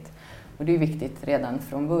möjligt. Och det är viktigt redan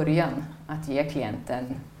från början att ge klienten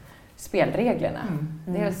spelreglerna.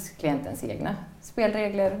 Dels klientens egna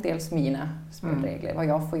spelregler, dels mina spelregler, vad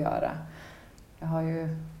jag får göra. Jag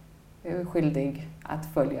är skyldig att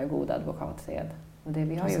följa god advokatsed. Och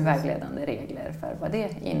vi har ju vägledande regler för vad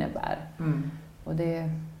det innebär. Och det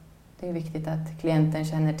är viktigt att klienten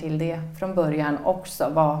känner till det från början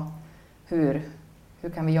också. Hur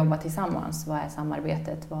kan vi jobba tillsammans? Vad är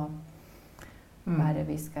samarbetet? Vad är det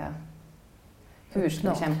hur ska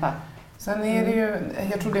vi kämpa? Sen är det ju,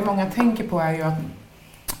 jag tror det många tänker på är ju att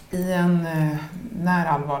när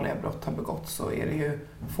allvarliga brott har begåtts så är det ju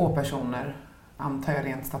få personer, antar jag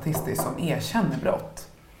rent statistiskt, som erkänner brott.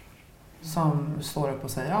 Som står upp och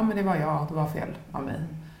säger, ja men det var jag, det var fel av mig.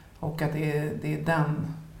 Och att det är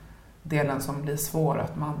den delen som blir svår,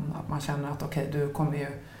 att man känner att okej, du kommer ju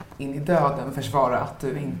in i döden försvara att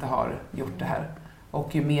du inte har gjort det här.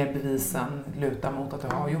 Och ju mer bevisen lutar mot att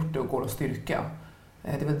du har gjort det och går att styrka.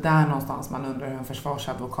 Det är väl där någonstans man undrar hur en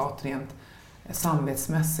försvarsadvokat rent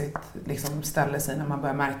samvetsmässigt liksom ställer sig när man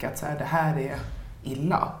börjar märka att så här, det här är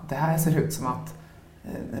illa. Det här ser ut som att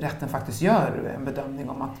rätten faktiskt gör en bedömning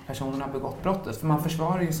om att personen har begått brottet. För man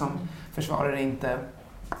försvarar ju som försvarare inte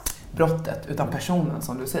brottet utan personen,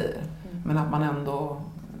 som du säger. Men att man ändå,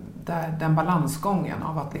 den balansgången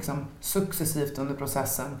av att liksom successivt under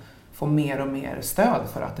processen få mer och mer stöd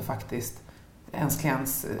för att det faktiskt ens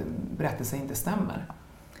klients berättelse inte stämmer.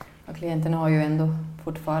 Och klienten har ju ändå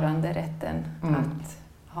fortfarande rätten att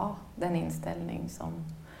ha den inställning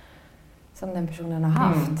som den personen har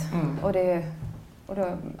haft. Och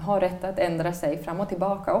då har rätt att ändra sig fram och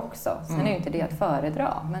tillbaka också. Sen är ju inte det att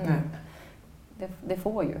föredra, men det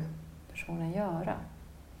får ju personen göra.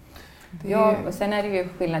 Och sen är det ju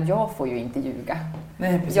skillnad, jag får ju inte ljuga.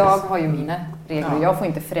 Nej, precis. Jag har ju mina regler, jag får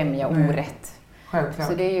inte främja orätt. Självklart.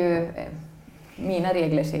 Så det är ju, mina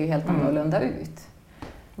regler ser ju helt annorlunda ut.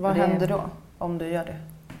 Vad händer då om du gör det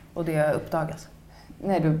och det uppdagas?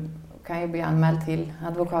 Nej, du kan ju bli anmäld till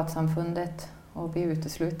Advokatsamfundet och bli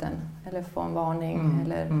utesluten eller få en varning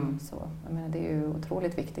eller så. Jag menar, det är ju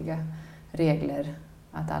otroligt viktiga regler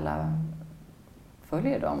att alla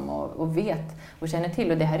följer dem och vet och känner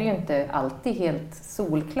till. Och det här är ju inte alltid helt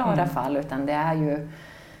solklara fall, utan det är ju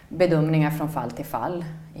bedömningar från fall till fall.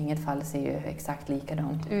 Inget fall ser ju exakt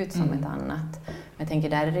likadant ut som ett annat. Men jag tänker,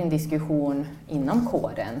 där är det en diskussion inom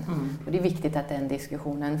kåren. Och det är viktigt att den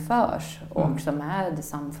diskussionen förs. Och också med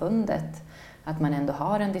samfundet. Att man ändå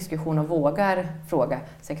har en diskussion och vågar fråga.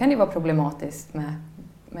 Sen kan det vara problematiskt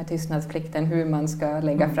med tystnadsplikten, hur man ska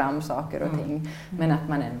lägga fram saker och ting. Men att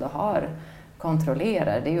man ändå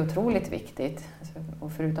kontrollerar, det är ju otroligt viktigt.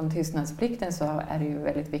 Och förutom tystnadsplikten så är det ju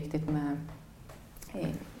väldigt viktigt med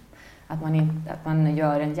att man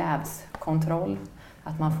gör en jävskontroll.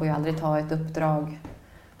 Att man får ju aldrig ta ett uppdrag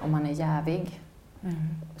om man är jävig.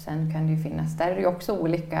 Sen kan det ju finnas, där är det ju också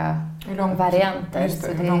olika varianter. Just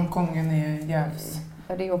det, hur långt gången är jävs?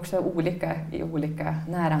 Ja, det är också olika i olika,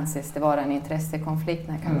 när anses det vara en intressekonflikt,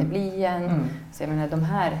 när kan det bli en? Så jag menar,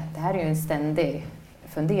 det här är ju en ständig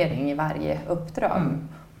fundering i varje uppdrag.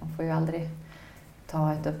 Man får ju aldrig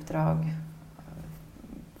ta ett uppdrag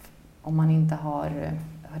om man inte har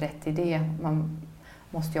rätt till det. Man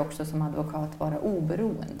måste ju också som advokat vara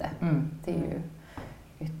oberoende. Det är ju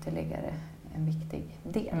ytterligare en viktig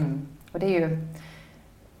del. Och det är ju,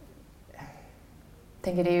 jag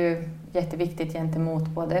tänker, det är ju jätteviktigt gentemot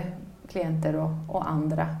både klienter och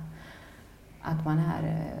andra att man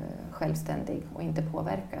är självständig och inte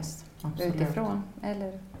påverkas utifrån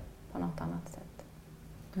eller på något annat sätt.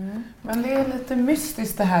 Men det är lite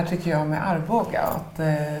mystiskt det här, tycker jag, med Arboga. Att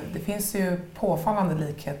det finns ju påfallande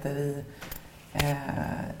likheter i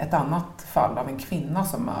ett annat fall av en kvinna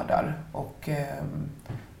som mördar. Och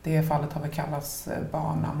det fallet har väl kallats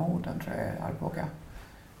barnamorden, tror jag, i Arboga.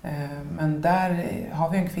 Men där har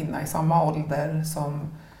vi en kvinna i samma ålder som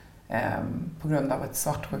på grund av ett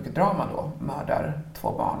svartsjukedrama då mördar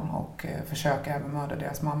 2 barn och försöker även mörda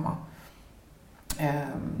deras mamma.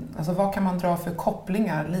 Alltså vad kan man dra för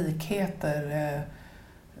kopplingar, likheter,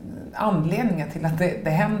 anledningar till att det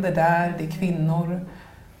händer där, det är kvinnor,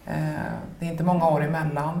 det är inte många år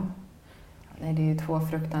emellan. Nej, det är ju 2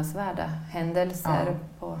 fruktansvärda händelser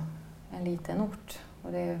på en liten ort.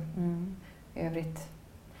 Och det är i övrigt,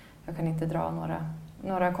 jag kan inte dra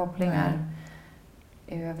några kopplingar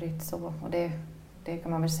i övrigt så. Och det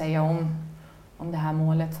kan man väl säga om det här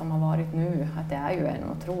målet som har varit nu, att det är ju en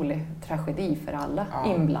otrolig tragedi för alla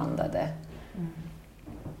inblandade.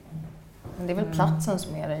 Men det är väl platsen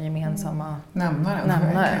som är den gemensamma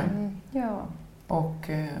nämnaren. Ja. Och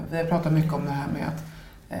vi har pratat mycket om det här med att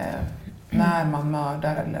när man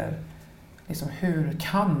mördar, eller liksom hur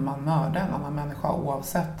kan man mörda en annan människa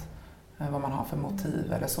oavsett vad man har för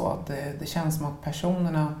motiv eller så. Att det känns som att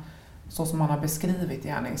personerna, så som man har beskrivit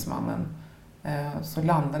gärningsmannen, så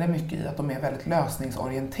landar det mycket i att de är väldigt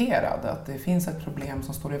lösningsorienterade. Att det finns ett problem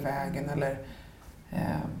som står i vägen, eller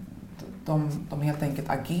de helt enkelt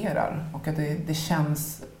agerar. Och att det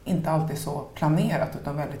känns inte alltid så planerat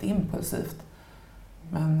utan väldigt impulsivt.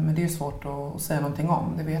 Men det är ju svårt att säga någonting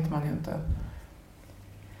om, det vet man ju inte.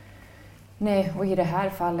 Nej, och i det här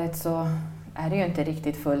fallet så är det ju inte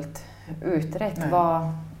riktigt fullt utrett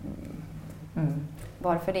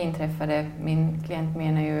varför det inträffade. Min klient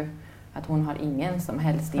menar ju att hon har ingen som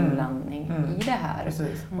helst inblandning i det här.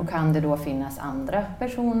 Och kan det då finnas andra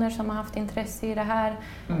personer som har haft intresse i det här?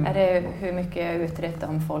 Är det hur mycket utrett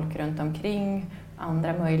om folk runt omkring,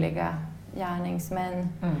 andra möjliga gärningsmän?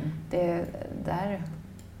 Där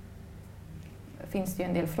finns det ju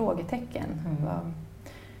en del frågetecken.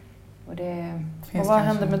 Och vad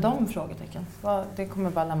händer med de frågetecken? Det kommer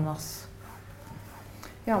bara lämnas?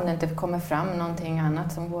 Ja, om det inte kommer fram någonting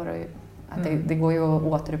annat som går att det går ju att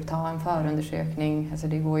återuppta en förundersökning. Alltså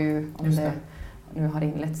det går ju, om det nu har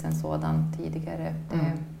inletts en sådan tidigare,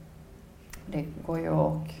 det går ju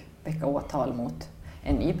att väcka åtal mot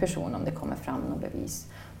en ny person om det kommer fram något bevis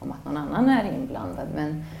om att någon annan är inblandad.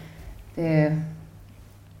 Men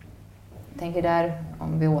jag tänker där,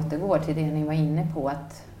 om vi återgår till det ni var inne på,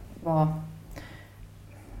 att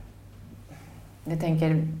jag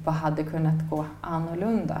tänker, vad hade kunnat gå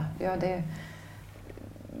annorlunda? Ja,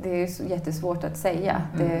 det är så jättesvårt att säga.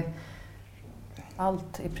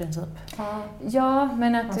 Allt i princip. Ja,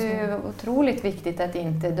 men att det är otroligt viktigt att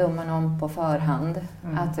inte döma någon på förhand.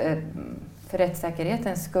 Att för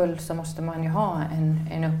rättssäkerhetens skull så måste man ju ha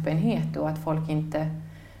en öppenhet och att folk inte...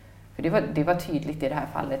 För det var tydligt i det här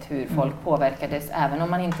fallet hur folk påverkades. Även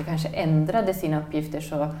om man inte kanske ändrade sina uppgifter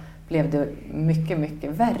så blev det mycket,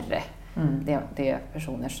 mycket värre. Det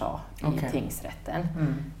personer sa i tingsrätten.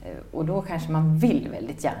 Och då kanske man vill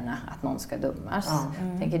väldigt gärna att någon ska dömas.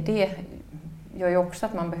 Jag tänker, det gör ju också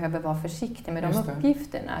att man behöver vara försiktig med de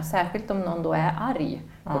uppgifterna. Särskilt om någon då är arg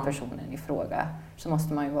på personen i fråga, så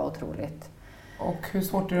måste man ju vara otroligt. Och hur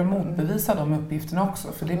svårt är det att motbevisa de uppgifterna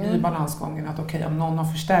också? För det blir balansgången att om någon har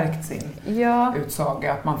förstärkt sin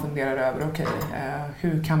utsaga, att man funderar över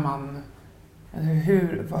hur kan man...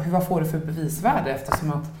 vad får det för bevisvärde,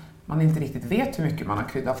 eftersom att man inte riktigt vet hur mycket man har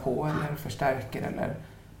kryddat på eller förstärker. Eller,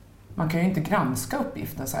 man kan ju inte granska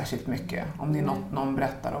uppgiften särskilt mycket om det är någon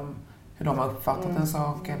berättar om hur de har uppfattat en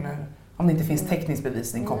sak, eller om det inte finns teknisk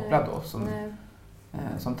bevisning kopplad då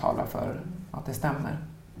som talar för att det stämmer.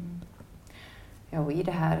 Ja, och i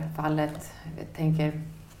det här fallet, jag tänker,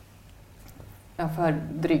 för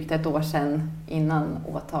drygt ett år sedan innan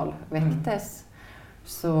åtal väcktes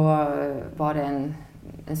så var det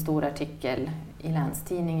en stor artikel i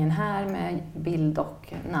Länstidningen här med bild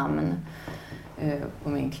och namn på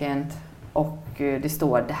min klient. Och det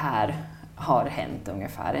står, det här har hänt,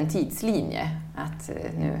 ungefär en tidslinje. Att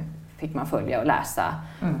nu fick man följa och läsa.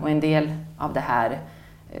 Och en del av det här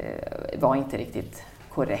var inte riktigt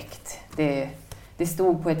korrekt. Det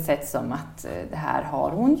stod på ett sätt som att det här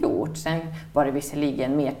har hon gjort. Sen var det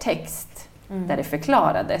visserligen mer text där det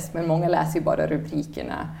förklarades. Men många läser ju bara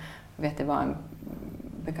rubrikerna. Jag vet, det var en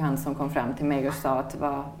bekant som kom fram till mig och sa att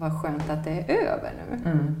vad skönt att det är över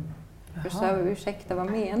nu. Jag sa, ursäkta,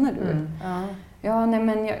 vad menar du? Ja, nej,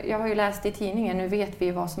 men jag har ju läst i tidningen, nu vet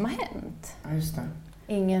vi vad som har hänt. Ja, just det.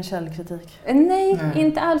 Ingen källkritik? Nej,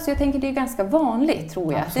 inte alls. Jag tänker det är ganska vanligt,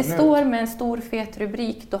 tror jag. Absolut. Det står med en stor fet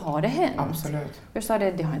rubrik, då har det hänt. Absolut. Jag sa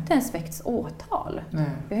det har inte ens väckts åtal. Nej.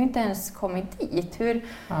 Vi har inte ens kommit dit.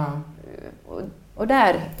 Och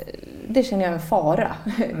där, det känner jag en fara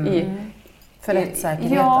för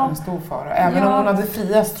rättssäkerheten. Ja. En stor fara. Även om hon hade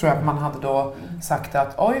friast, tror jag att man hade då sagt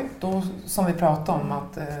att då, som vi pratade om,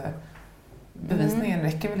 att bevisningen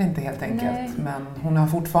räcker väl inte helt enkelt. Nej. Men hon har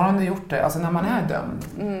fortfarande gjort det, alltså när man är dömd.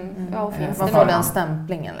 Ja, finns det var den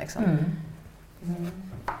stämplingen liksom.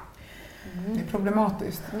 Det är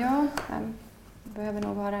problematiskt. Ja, vi behöver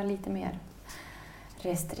nog vara lite mer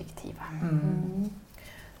restriktiva.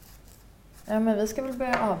 Ja, men vi ska väl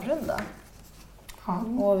börja avrunda. Ja,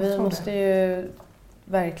 och vi måste ju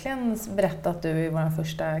verkligen berätta att du är vår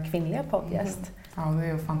första kvinnliga poddgäst. Ja, det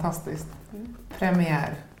är ju fantastiskt.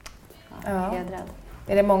 Premiär. Ja, hedrad.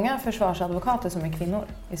 Är det många försvarsadvokater som är kvinnor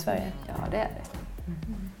i Sverige? Ja, det är det.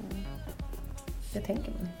 Det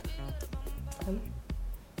tänker man inte.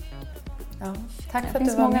 Ja, tack för att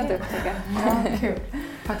du var med. Duktiga. Ja, kul.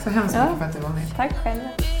 Tack så hemskt mycket för att du var med. Tack själv.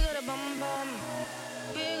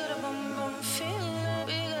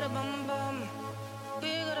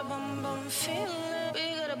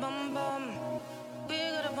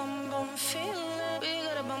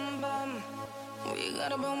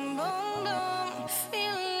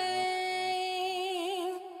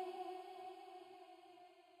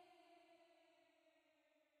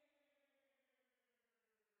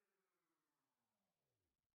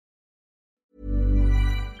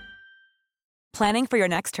 Planning for your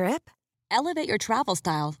next trip? Elevate your travel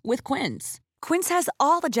style with Quince. Quince has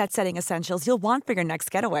all the jet-setting essentials you'll want for your next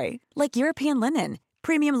getaway, like European linen,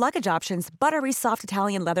 premium luggage options, buttery soft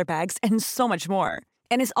Italian leather bags, and so much more.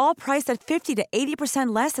 And is all priced at 50 to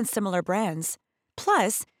 80% less than similar brands.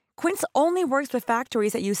 Plus, Quince only works with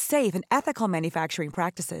factories that use safe and ethical manufacturing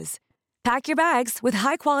practices. Pack your bags with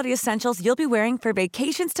high-quality essentials you'll be wearing for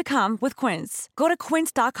vacations to come with Quince. Go to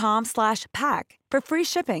quince.com/pack for free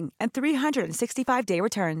shipping and 365-day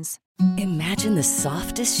returns. Imagine the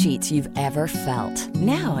softest sheets you've ever felt.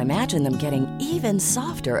 Now imagine them getting even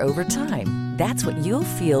softer over time. That's what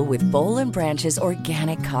you'll feel with Boll & Branch's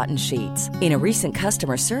organic cotton sheets. In a recent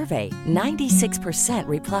customer survey, 96%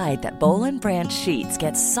 replied that Boll & Branch sheets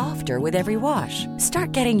get softer with every wash.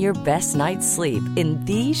 Start getting your best night's sleep in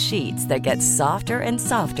these sheets that get softer and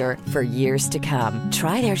softer for years to come.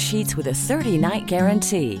 Try their sheets with a 30-night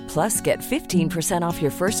guarantee. Plus, get 15% off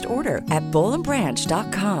your first order at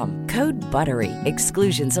bollandbranch.com. Code BUTTERY.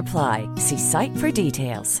 Exclusions apply. See site for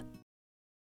details.